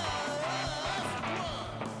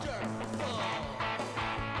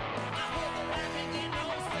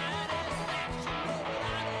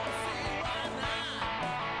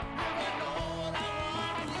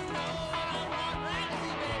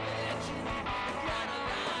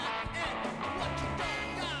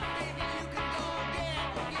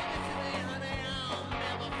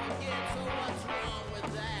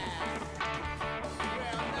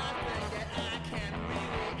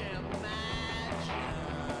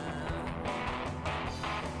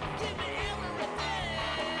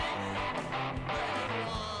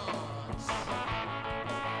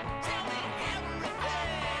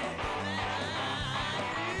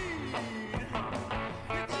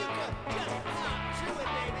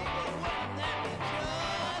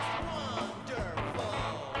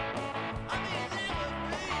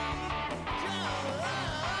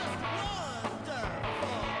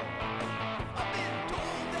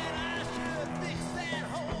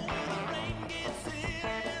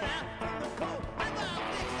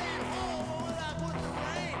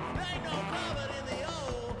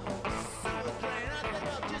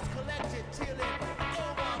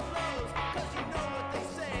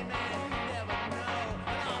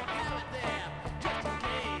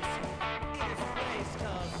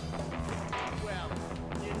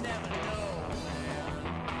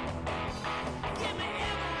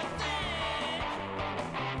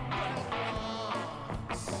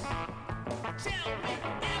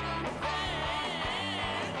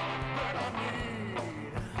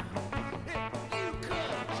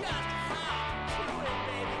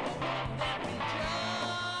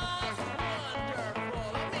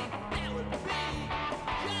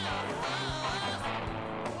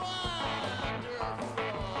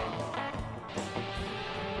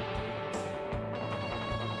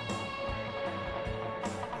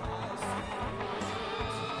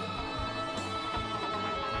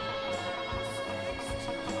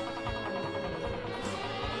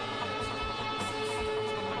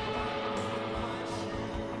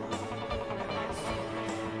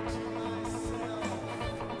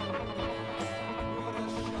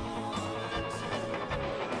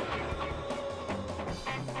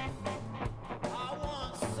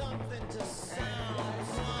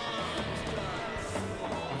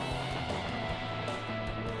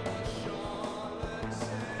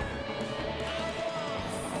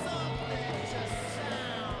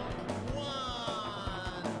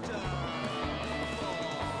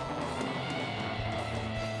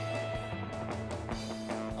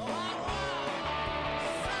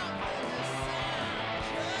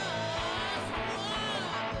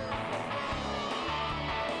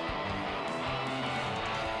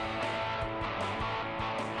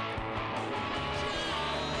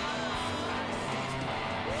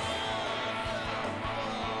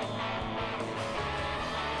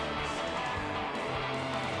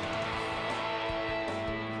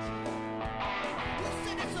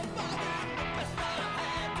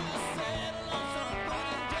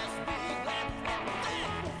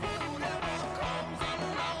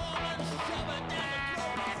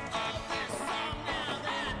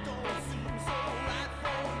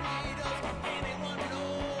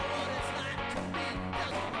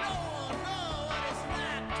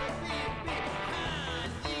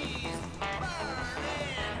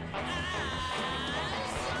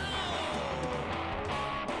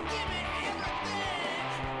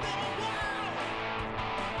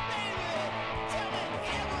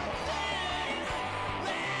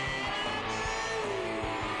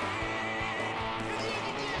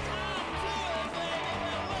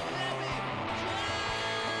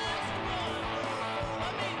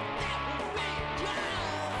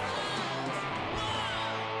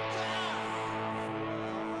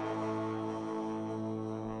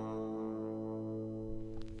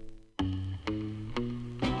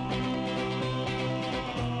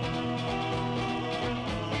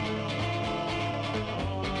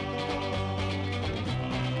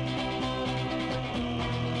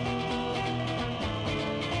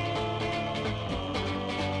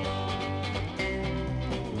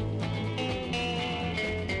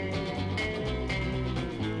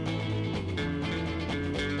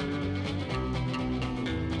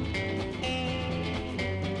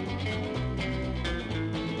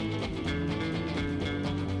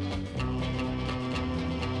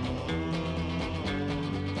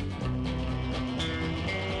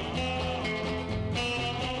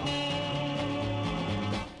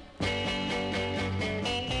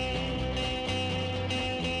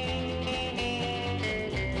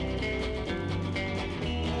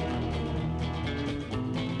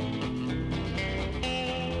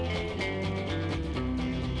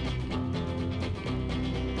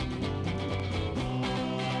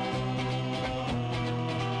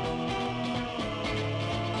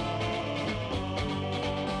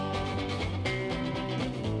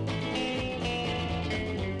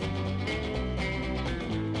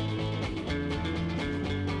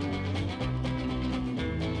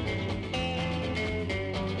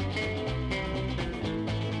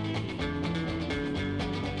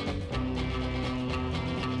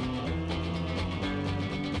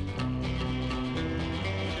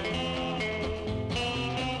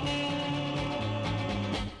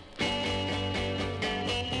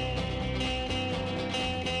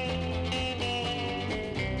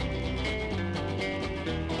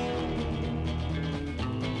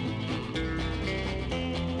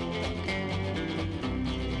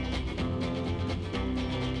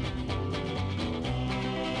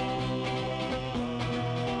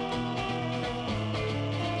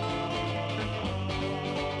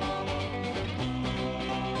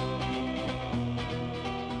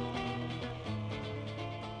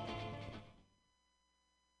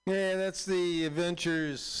Yeah, that's the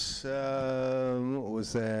Adventures. What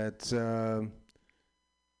was that?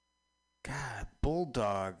 God,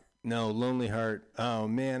 Bulldog. No, Lonely Heart. Oh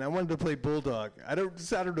man, I wanted to play Bulldog. I don't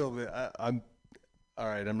know. I'm all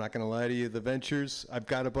right. I'm not gonna lie to you. The Ventures. I've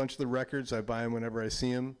got a bunch of the records. I buy them whenever I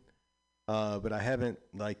see them, but I haven't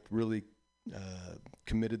really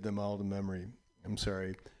committed them all to memory. I'm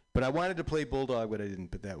sorry, but I wanted to play Bulldog, but I didn't.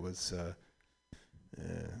 But that was. All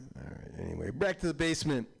right. Anyway, back to the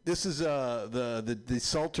basement. This is the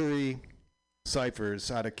Desultory Ciphers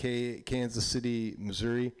out of Kansas City,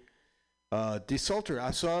 Missouri. Desultory.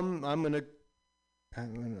 So I'm gonna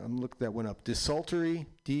look that one up. Desultory,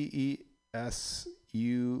 DESULTORY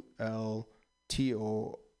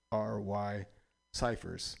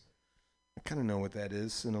Ciphers. I kind of know what that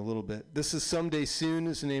is in a little bit. This is Someday Soon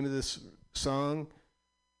is the name of this song.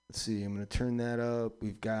 Let's see, I'm going to turn that up.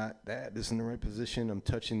 We've got that. This is in the right position. I'm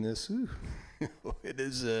touching this. Ooh.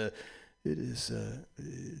 It's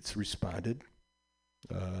responded.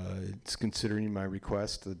 It's considering my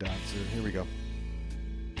request. The dots are, here we go.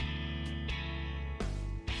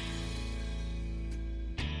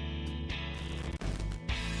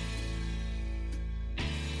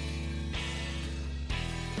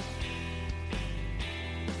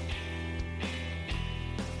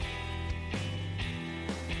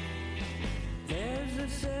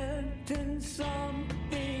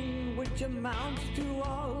 Something which amounts to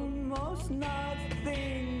almost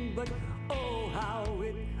nothing, but oh, how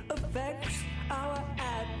it affects our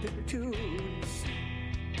attitudes.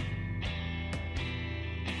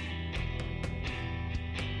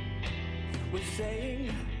 We're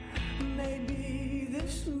saying maybe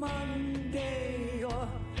this Monday, or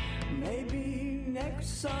maybe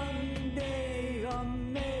next Sunday, or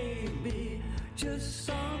maybe just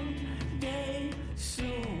someday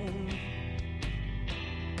soon.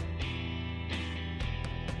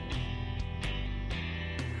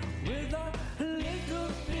 With a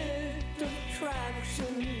little bit of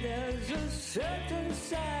traction, there's a certain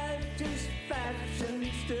satisfaction.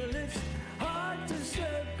 Still, it's hard to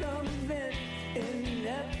circumvent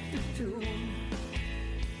ineptitude.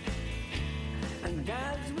 And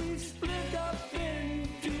as we split up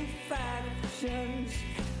into factions,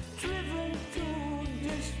 driven to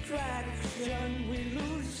distraction, we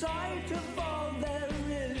lose sight of all there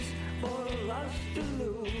is for us to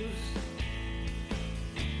lose.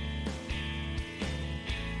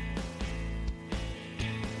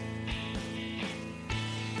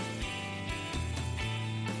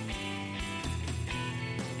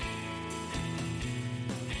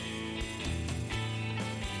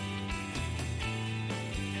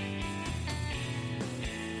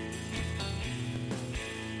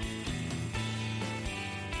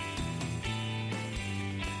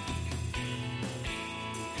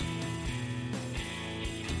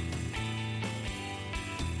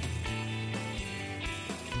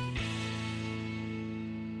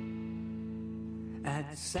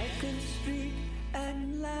 At 2nd Street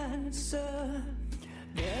and Lancer,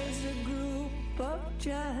 there's a group of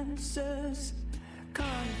chancers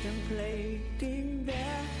contemplating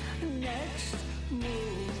their next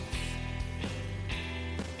move.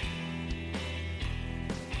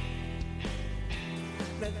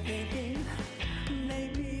 They're thinking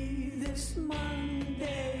maybe this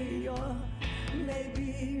Monday, or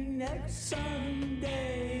maybe next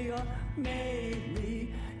Sunday, or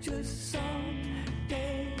maybe just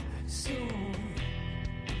someday soon.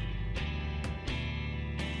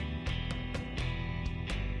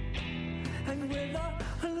 And with a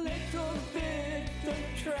little bit of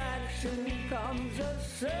traction comes a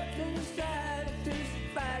certain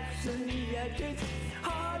satisfaction, yet it's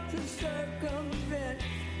hard to circumvent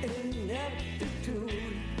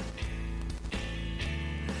ineptitude.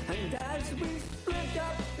 And as we split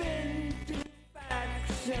up into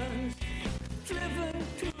factions, driven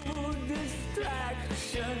to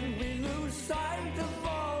distraction, we lose sight of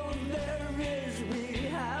all there is we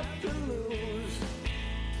have to lose.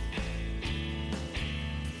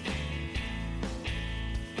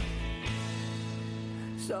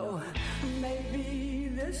 So maybe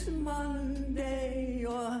this Monday,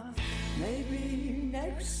 or maybe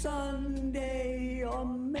next Sunday, or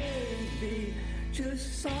maybe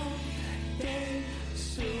just someday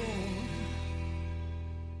soon.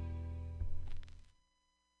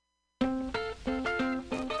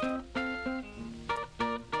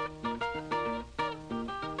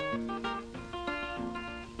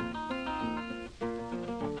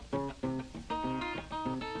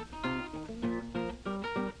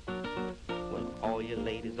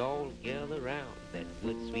 Ladies all gather round that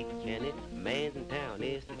good sweet candy man's in town.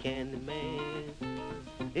 It's the candy man.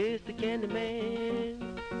 It's the candy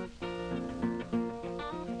man.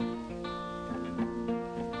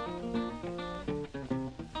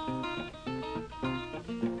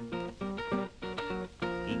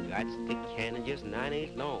 got a stick cannon just 9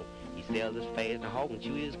 inches long. He sells as fast as a hog and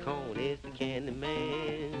chew his corn. It's the candy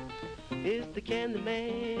man. It's the candy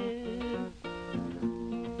man.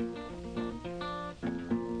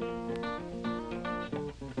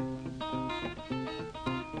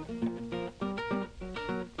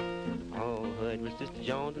 Oh, heard what Sister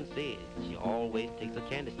Johnson said. She always takes a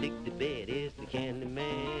candy stick to bed. It's the candy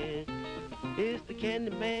man. It's the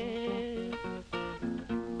candy man.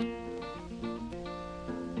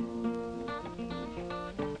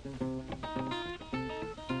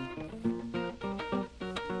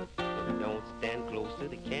 Don't stand close to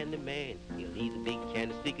the candy man. He'll leave a big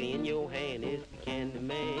candy sticker in your hand. It's the candy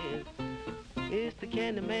man. It's the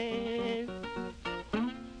candy man.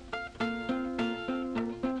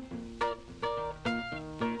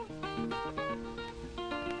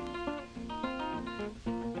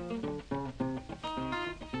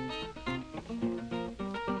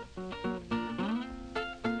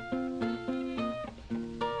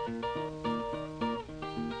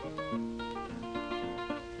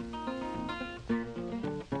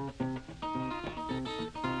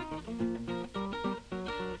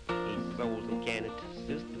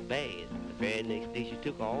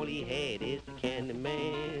 Took all he had. It's the candy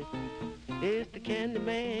man. It's the candy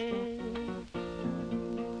man.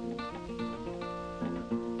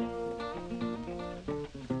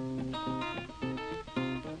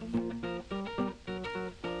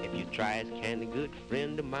 If you try his candy, good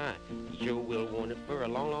friend of mine, you sure will want it for a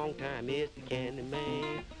long, long time. It's the candy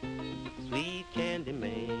man. Sweet candy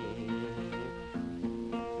man.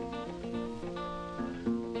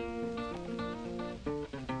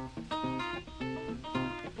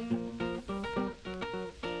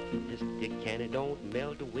 Candy don't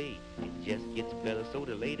melt away, it just gets better, so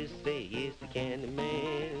the ladies say it's the candy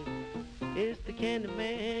man, it's the candy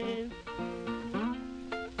man.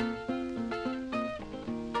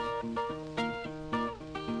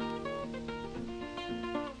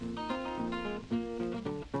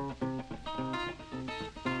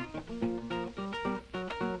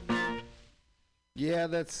 Yeah,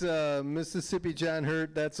 that's Mississippi John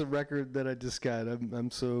Hurt. That's a record that I just got.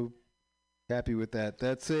 I'm so happy with that.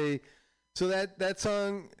 So that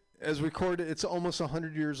song, as recorded, it's almost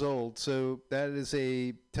 100 years old. So that is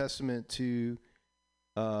a testament to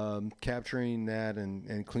capturing that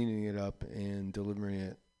and cleaning it up and delivering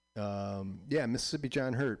it. Yeah, Mississippi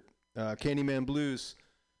John Hurt, Candyman Blues.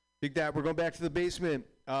 Dig that. We're going back to the basement.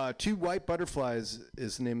 Two White Butterflies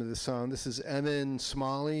is the name of the song. This is Evan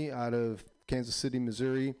Smalley out of Kansas City,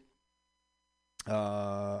 Missouri.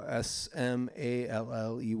 Smalley,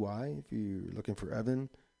 if you're looking for Evan.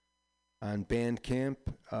 On Bandcamp,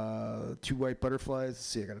 Two White Butterflies. Let's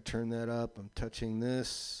see, I got to turn that up. I'm touching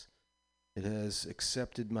this. It has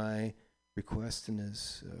accepted my request and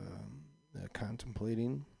is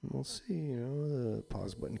contemplating. We'll see. The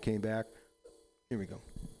pause button came back. Here we go.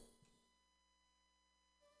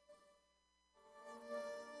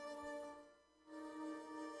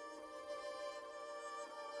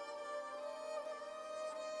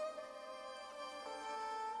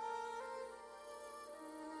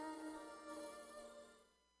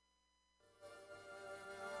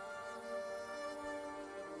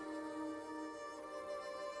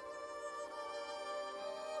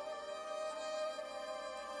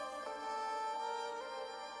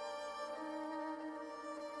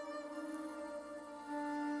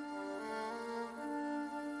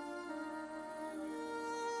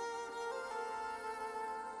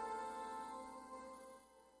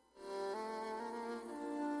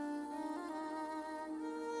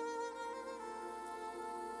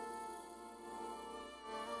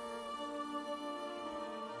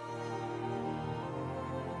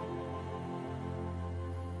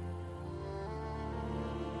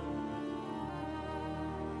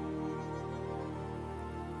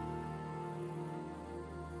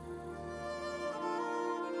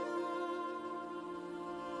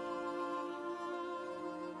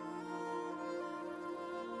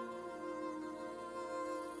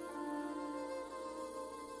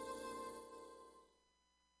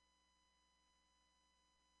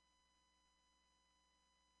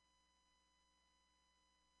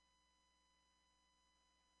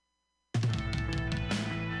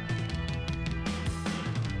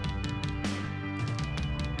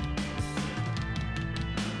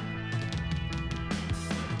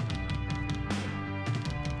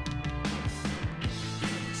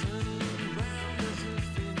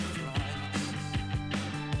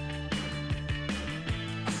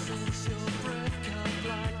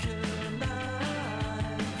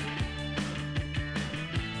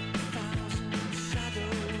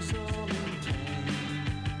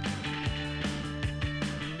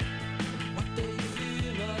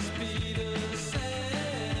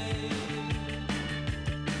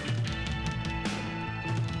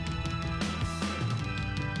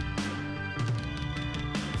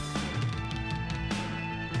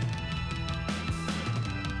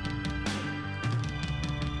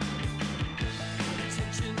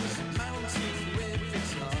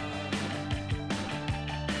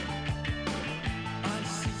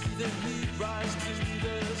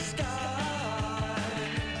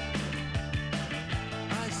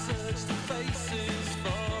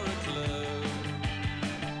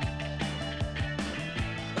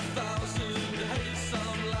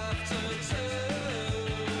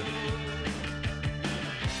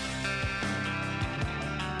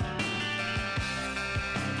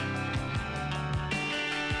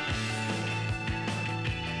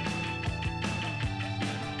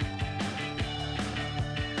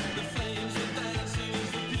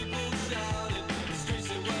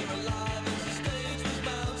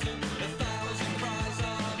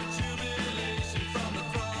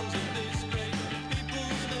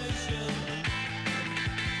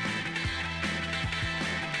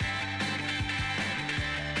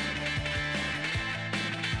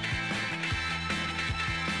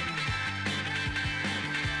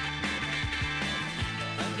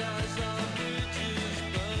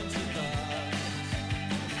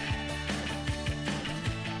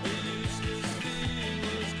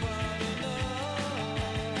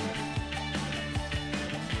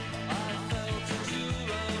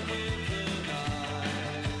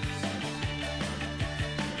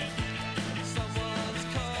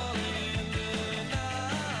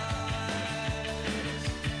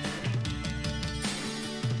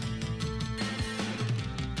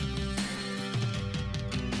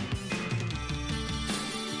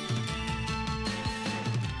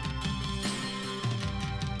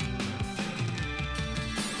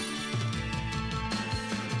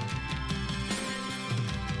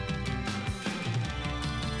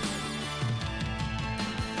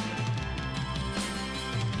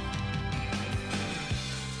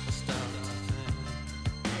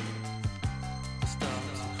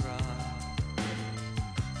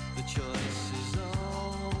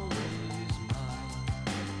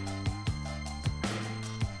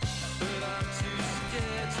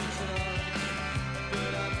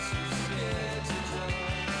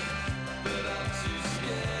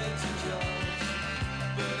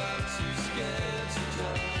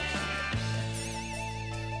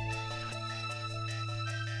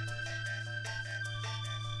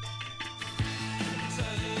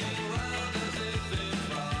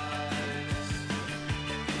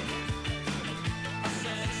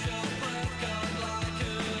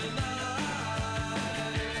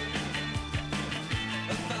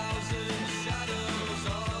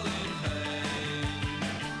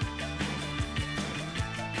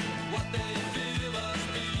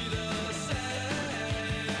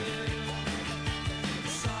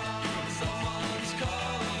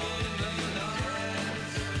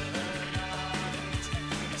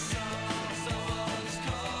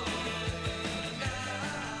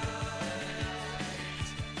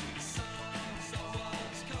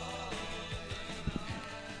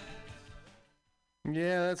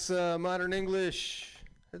 Yeah, that's modern English.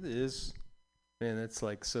 It is. Man, that's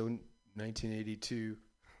like so 1982.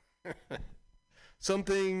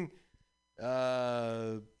 Something,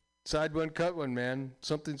 side one, cut one, man.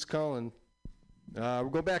 Something's calling. We'll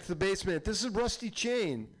go back to the basement. This is Rusty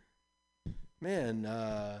Chain. Man,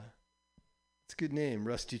 it's a good name,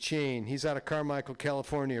 Rusty Chain. He's out of Carmichael,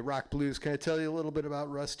 California, rock blues. Can I tell you a little bit about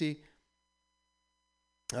Rusty?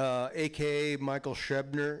 A.K.A. Michael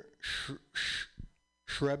Schrebner.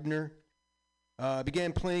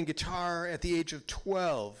 Began playing guitar at the age of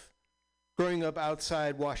 12. Growing up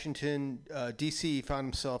outside Washington, D.C., he found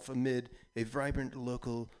himself amid a vibrant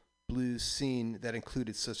local blues scene that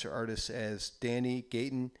included such artists as Danny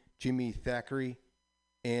Gayton, Jimmy Thackeray,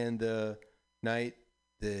 and the night,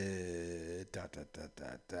 I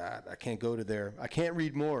can't go to there. I can't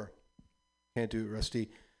read more. Can't do it, Rusty.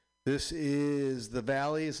 This is The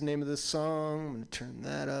Valley is the name of this song. I'm going to turn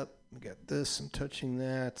that up. We got this. I'm touching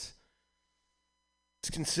that. It's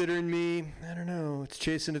considering me. I don't know. It's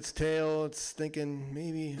chasing its tail. It's thinking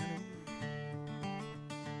maybe.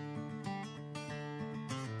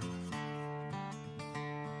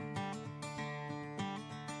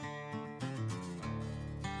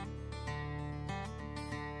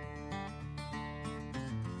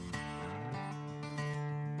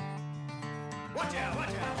 Watch out, watch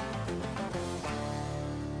out.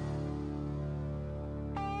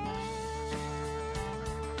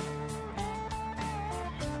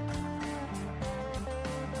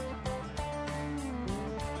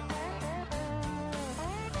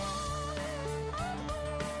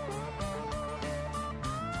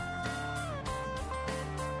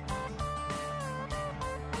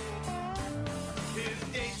 It's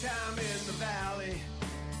daytime in the valley.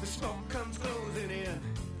 The smoke comes closing in.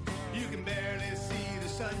 You can barely see the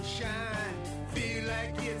sunshine. Feel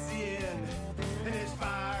like it's the end. And there's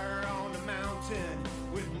fire on the mountain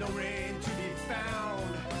with no rain to be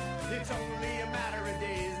found. It's only a matter of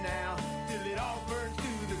days now till it all burns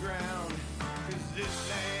to the ground. 'Cause this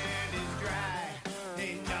land is dry.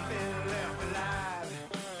 Ain't nothing left alive.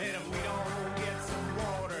 And if we don't get some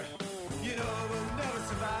water, you know we'll never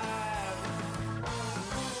survive.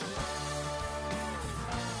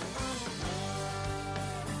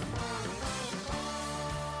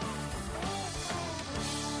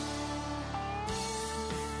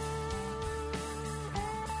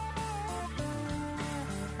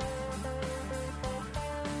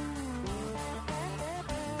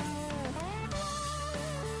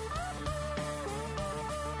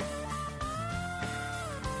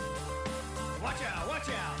 Watch out, watch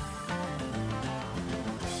out.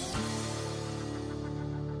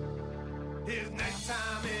 It's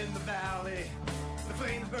nighttime in the valley. The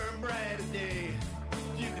flames burn bright as day.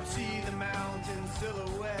 You can see the mountain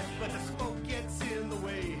silhouette, but the smoke gets in the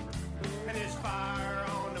way. And there's fire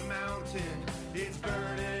on the mountain. It's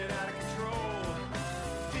burning out of control.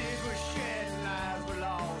 Tears were shed and lives were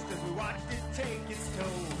lost as we watched it take its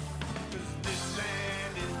toll. 'Cause this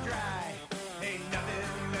land is dry. Ain't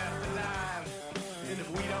nothing left alive. And if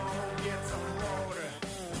we don't get some water,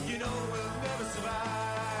 you know we'll never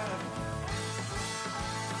survive.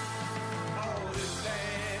 Oh, this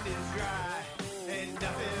land is dry, and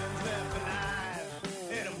nothing's left alive.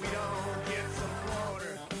 And if we don't get some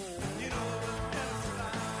water, you know we'll never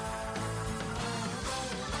survive.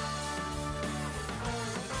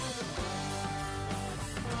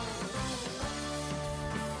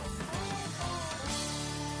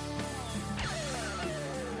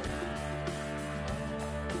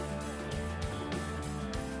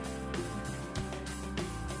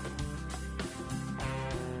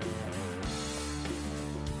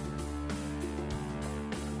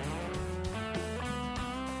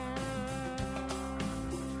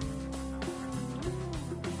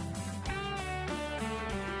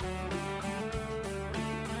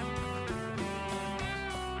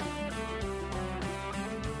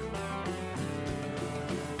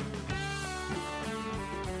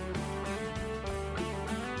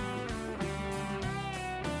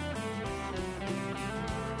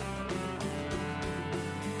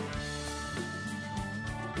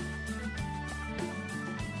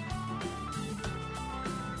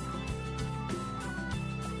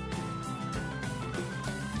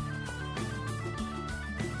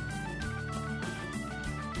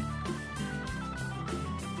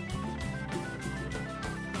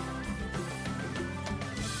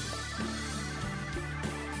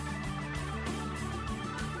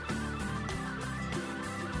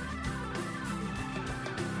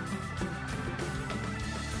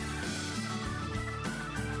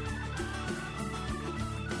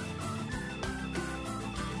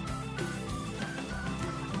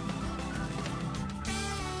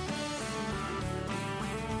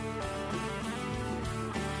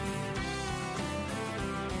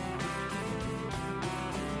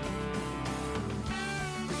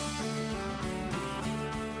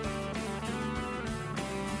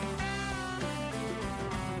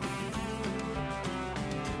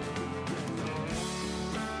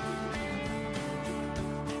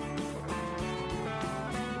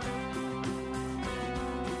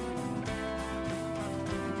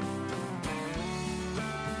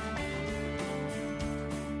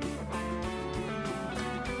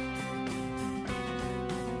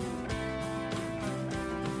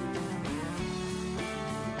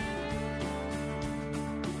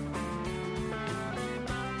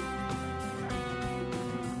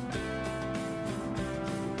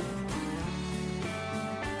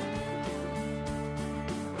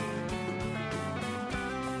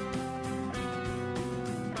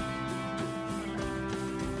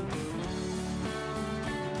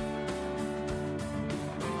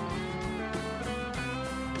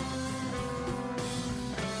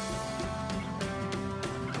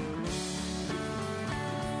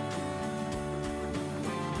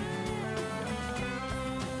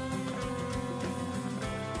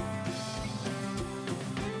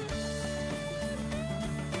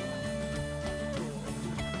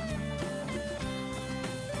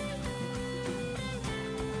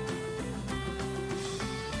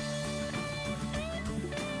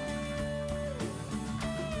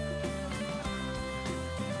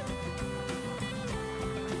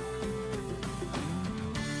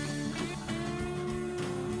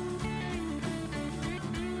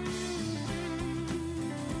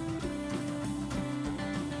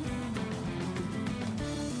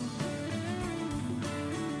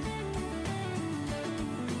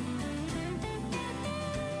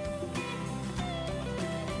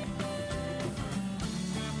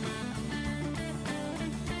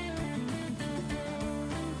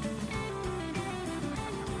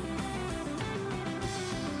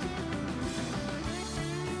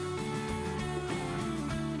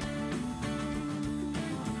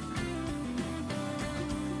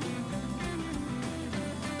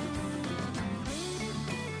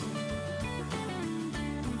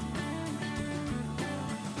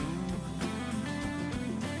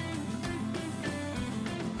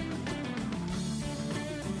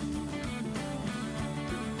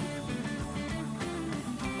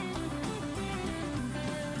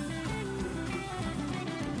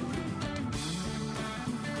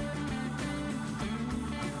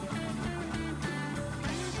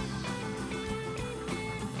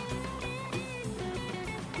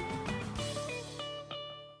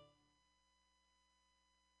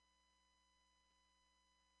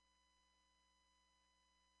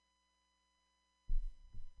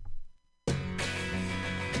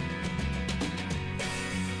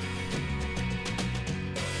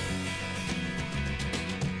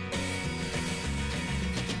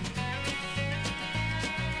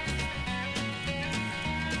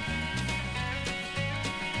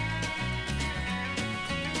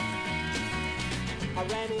 I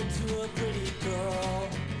ran into a pretty girl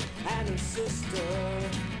and her sister.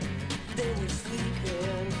 They were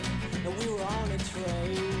sleeping and we were on a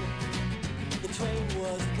train. The train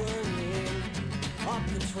was burning up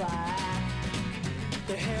the track.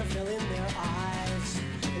 Their hair fell in their eyes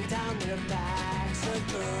and down their backs. A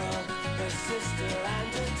girl, her sister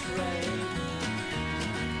and a train.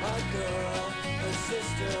 A girl, her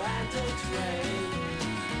sister and a train.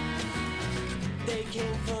 They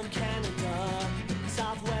came from Canada,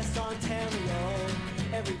 Southwest Ontario.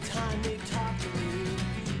 Every time they talked to me,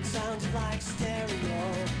 sounded like stereo.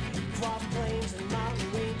 Cross plains and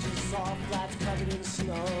mountain ranges, saw flats covered in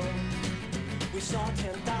snow. We saw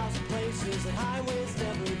 10,000 places that highways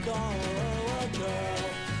never go. A girl,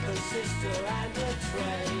 her sister and a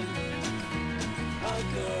train. A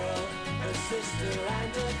girl, her sister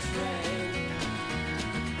and a train.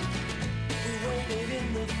 We waited in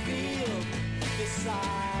the field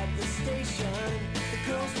beside the station. The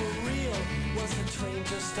girls were real. Was the train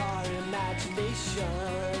just our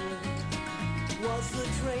imagination? Was the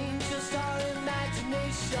train just our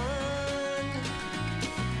imagination?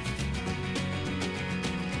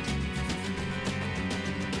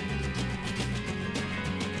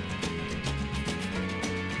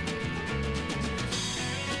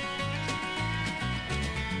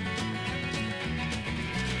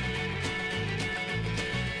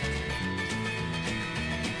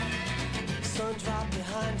 Sun dropped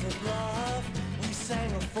behind the bluff. We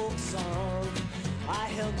sang a folk song. I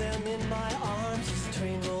held them in my arms as the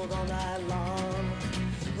train rolled all night long.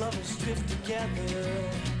 Lovers drift together,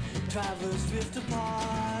 travelers drift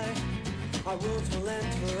apart. Our roads will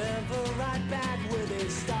end forever, right back where they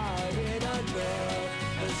started. A girl,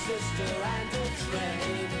 her sister and a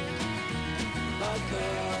train. A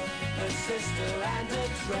girl, her sister and a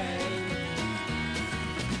train.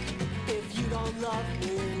 If you don't love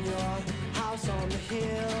me in your house on the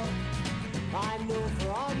hill, I know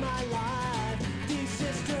for all my life these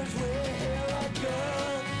sisters will hear. A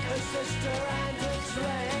girl, a sister and a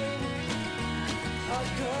train. A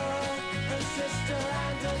girl, her sister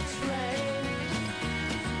and a train.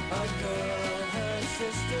 A girl, her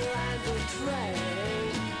sister and a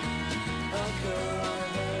train. A girl,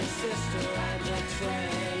 her sister and a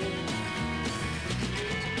train.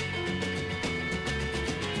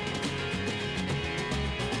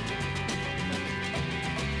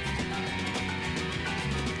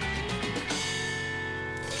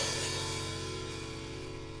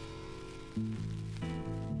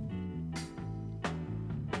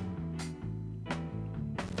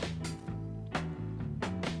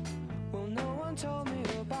 Told me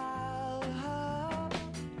about her,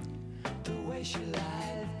 the way she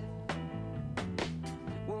lied.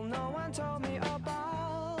 Well, no one told me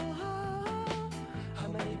about her, how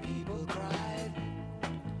many people cried.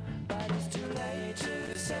 But it's too late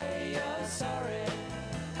to say you're sorry.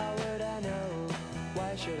 How would I know?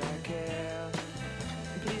 Why should I care?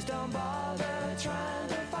 Please don't bother trying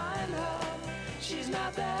to find her. She's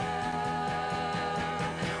not there.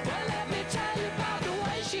 Well, let me tell you about the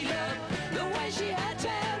way she looked. The way she had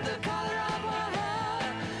tan, the color of her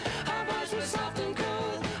hair. Her voice was soft and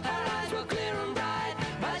cool, her eyes were clear and bright,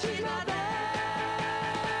 but she's not there.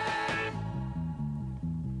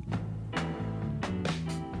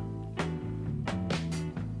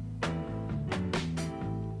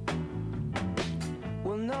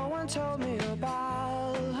 Well, no one told me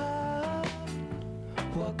about her.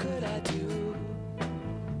 What could I do?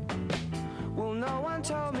 Well, no one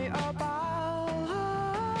told me about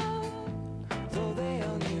her, though they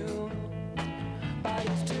all knew. But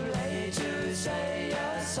it's too late to say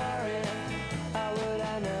you're sorry. How would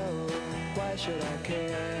I know? Why should I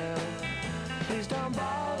care? Please don't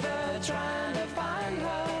bother trying to find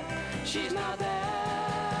her. She's not there.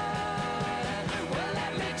 Well,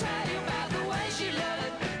 let me tell you about the way she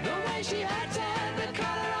looked, the way she had tan, the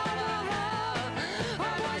color of her hair.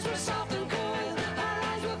 Her voice was soft and cool, her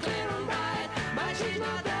eyes were clear and bright, but she's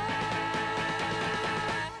not there.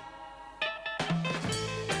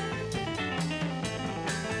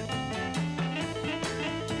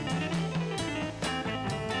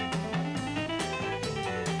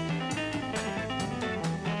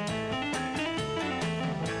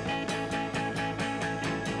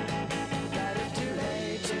 But it's too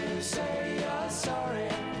late to say you're sorry.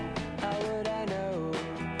 How would I know?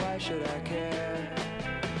 Why should I care?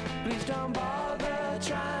 Please don't bother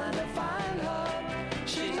trying to find her.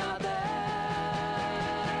 She's not there.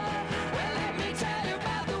 Well, let me tell you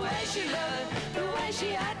about the way she looked, the way she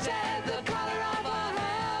had tan, the color of her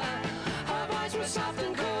hair. Her voice was soft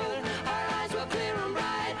and cool, her eyes were clear and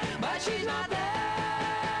bright, but she's not there.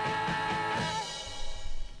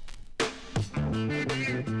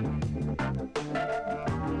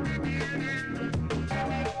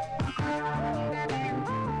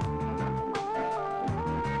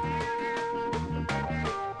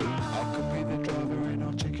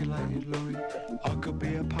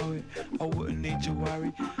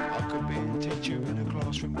 worry. I could be a teacher in a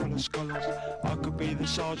classroom full of scholars. I could be the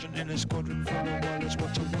sergeant in a squadron full of wallers.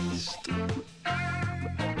 What a waste.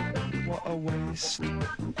 What a waste.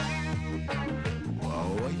 What a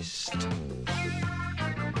waste.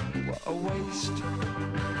 What a waste.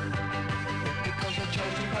 Because I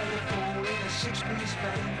chose to play the fool in a six-piece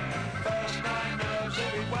band. First night nerves,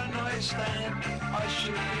 every one night stand. I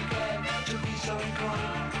should be glad to be so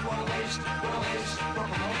inclined. What a waste, what a waste. Rock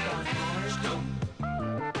and roll don't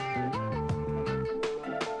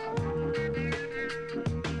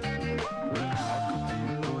I could be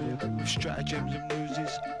a lawyer with stratagems and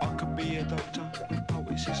ruses. I could be a doctor with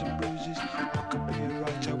poesis and bruises. I could be a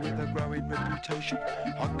writer with a growing reputation.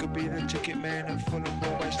 I could be the ticket man at Fulham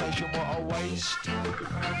Broadway Station. What a waste.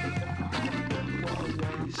 What a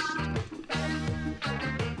waste.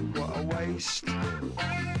 What a waste.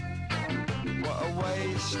 What a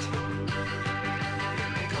waste.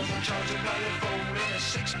 Because I tried to play the fool in a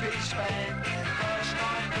six-piece band. First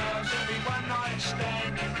night nerves, every one night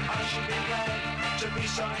stand. I should be glad to be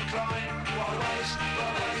so inclined. What a waste, what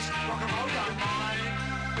a waste. Rock and roll don't mind.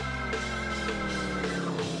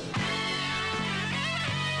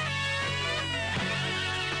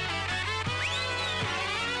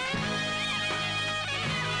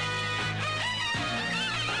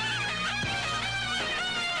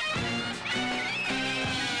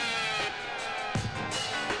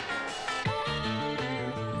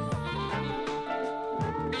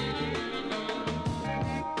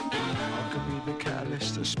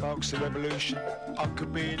 That sparks the revolution. I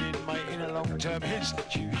could be an inmate in a long-term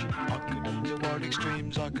institution. I could enter wild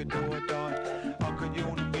extremes, I could do or die. I could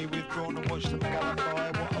yawn and be withdrawn and watch them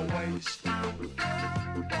gallify. What a waste. What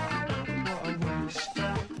a waste.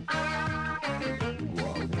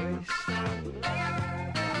 What a waste.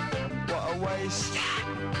 What a waste.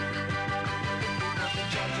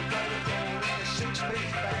 Trying to play the ball in a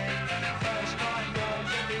six-piece band. First night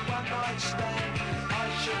nerves, every one night stand. I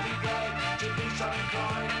should be glad to be so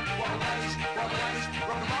inclined. What a waste, what a waste.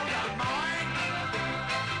 Rock and roll don't mind.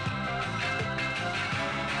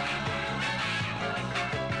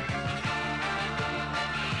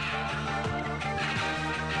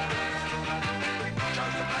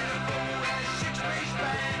 Chose to play the ball in a six-piece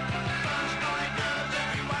band. First night nerves,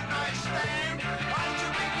 every one night stand. I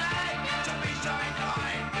should be glad to be so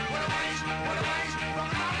inclined. What a waste, what a waste. Rock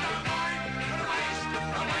and roll don't mind. What a waste,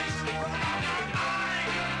 what a waste. Rock and roll don't mind.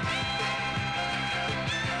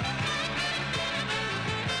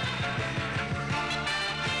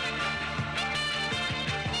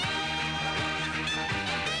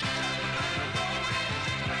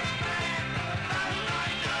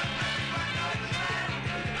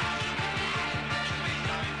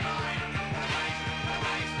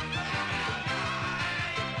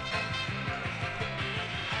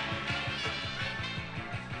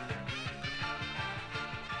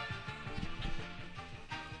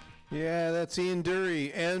 Yeah, that's Ian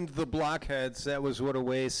Dury and the Blockheads. That was What a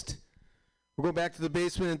Waste. We'll go back to the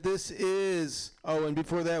basement. This is, and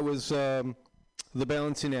before that was The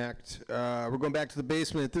Balancing Act. We're going back to the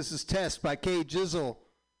basement. This is Test by K. Jizzle.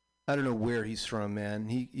 I don't know where he's from, man.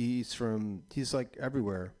 He's like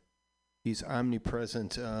everywhere. He's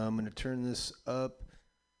omnipresent. I'm going to turn this up.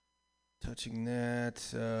 Touching that.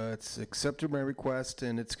 It's accepted my request,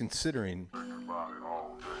 and it's considering.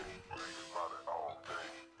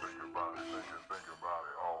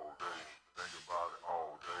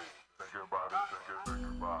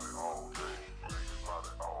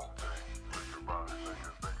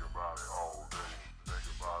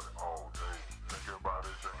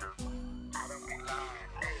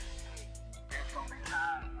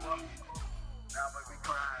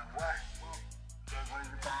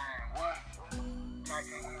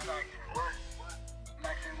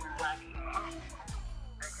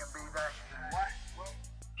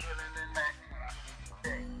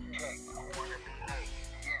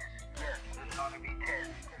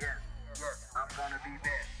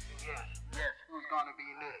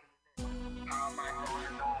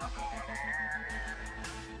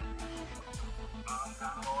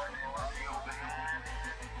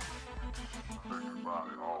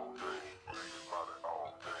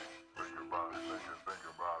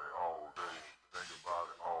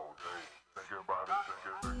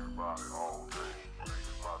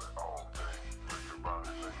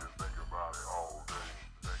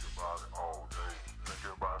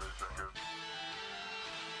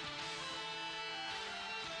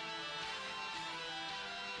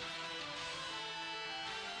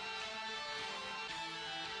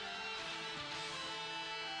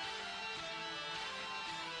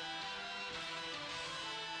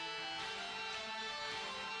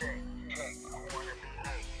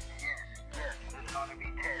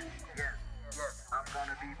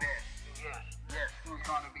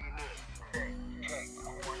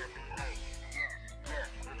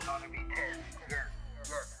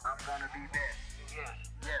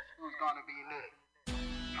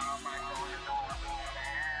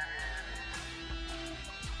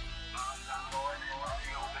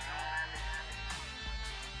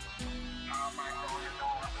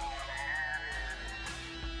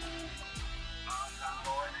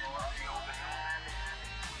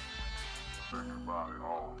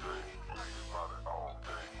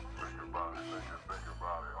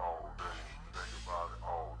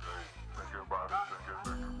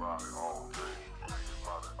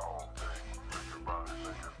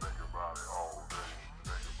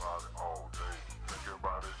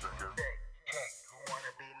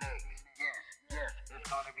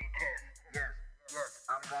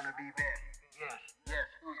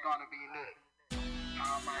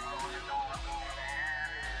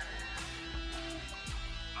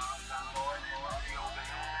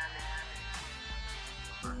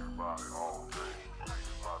 Beyond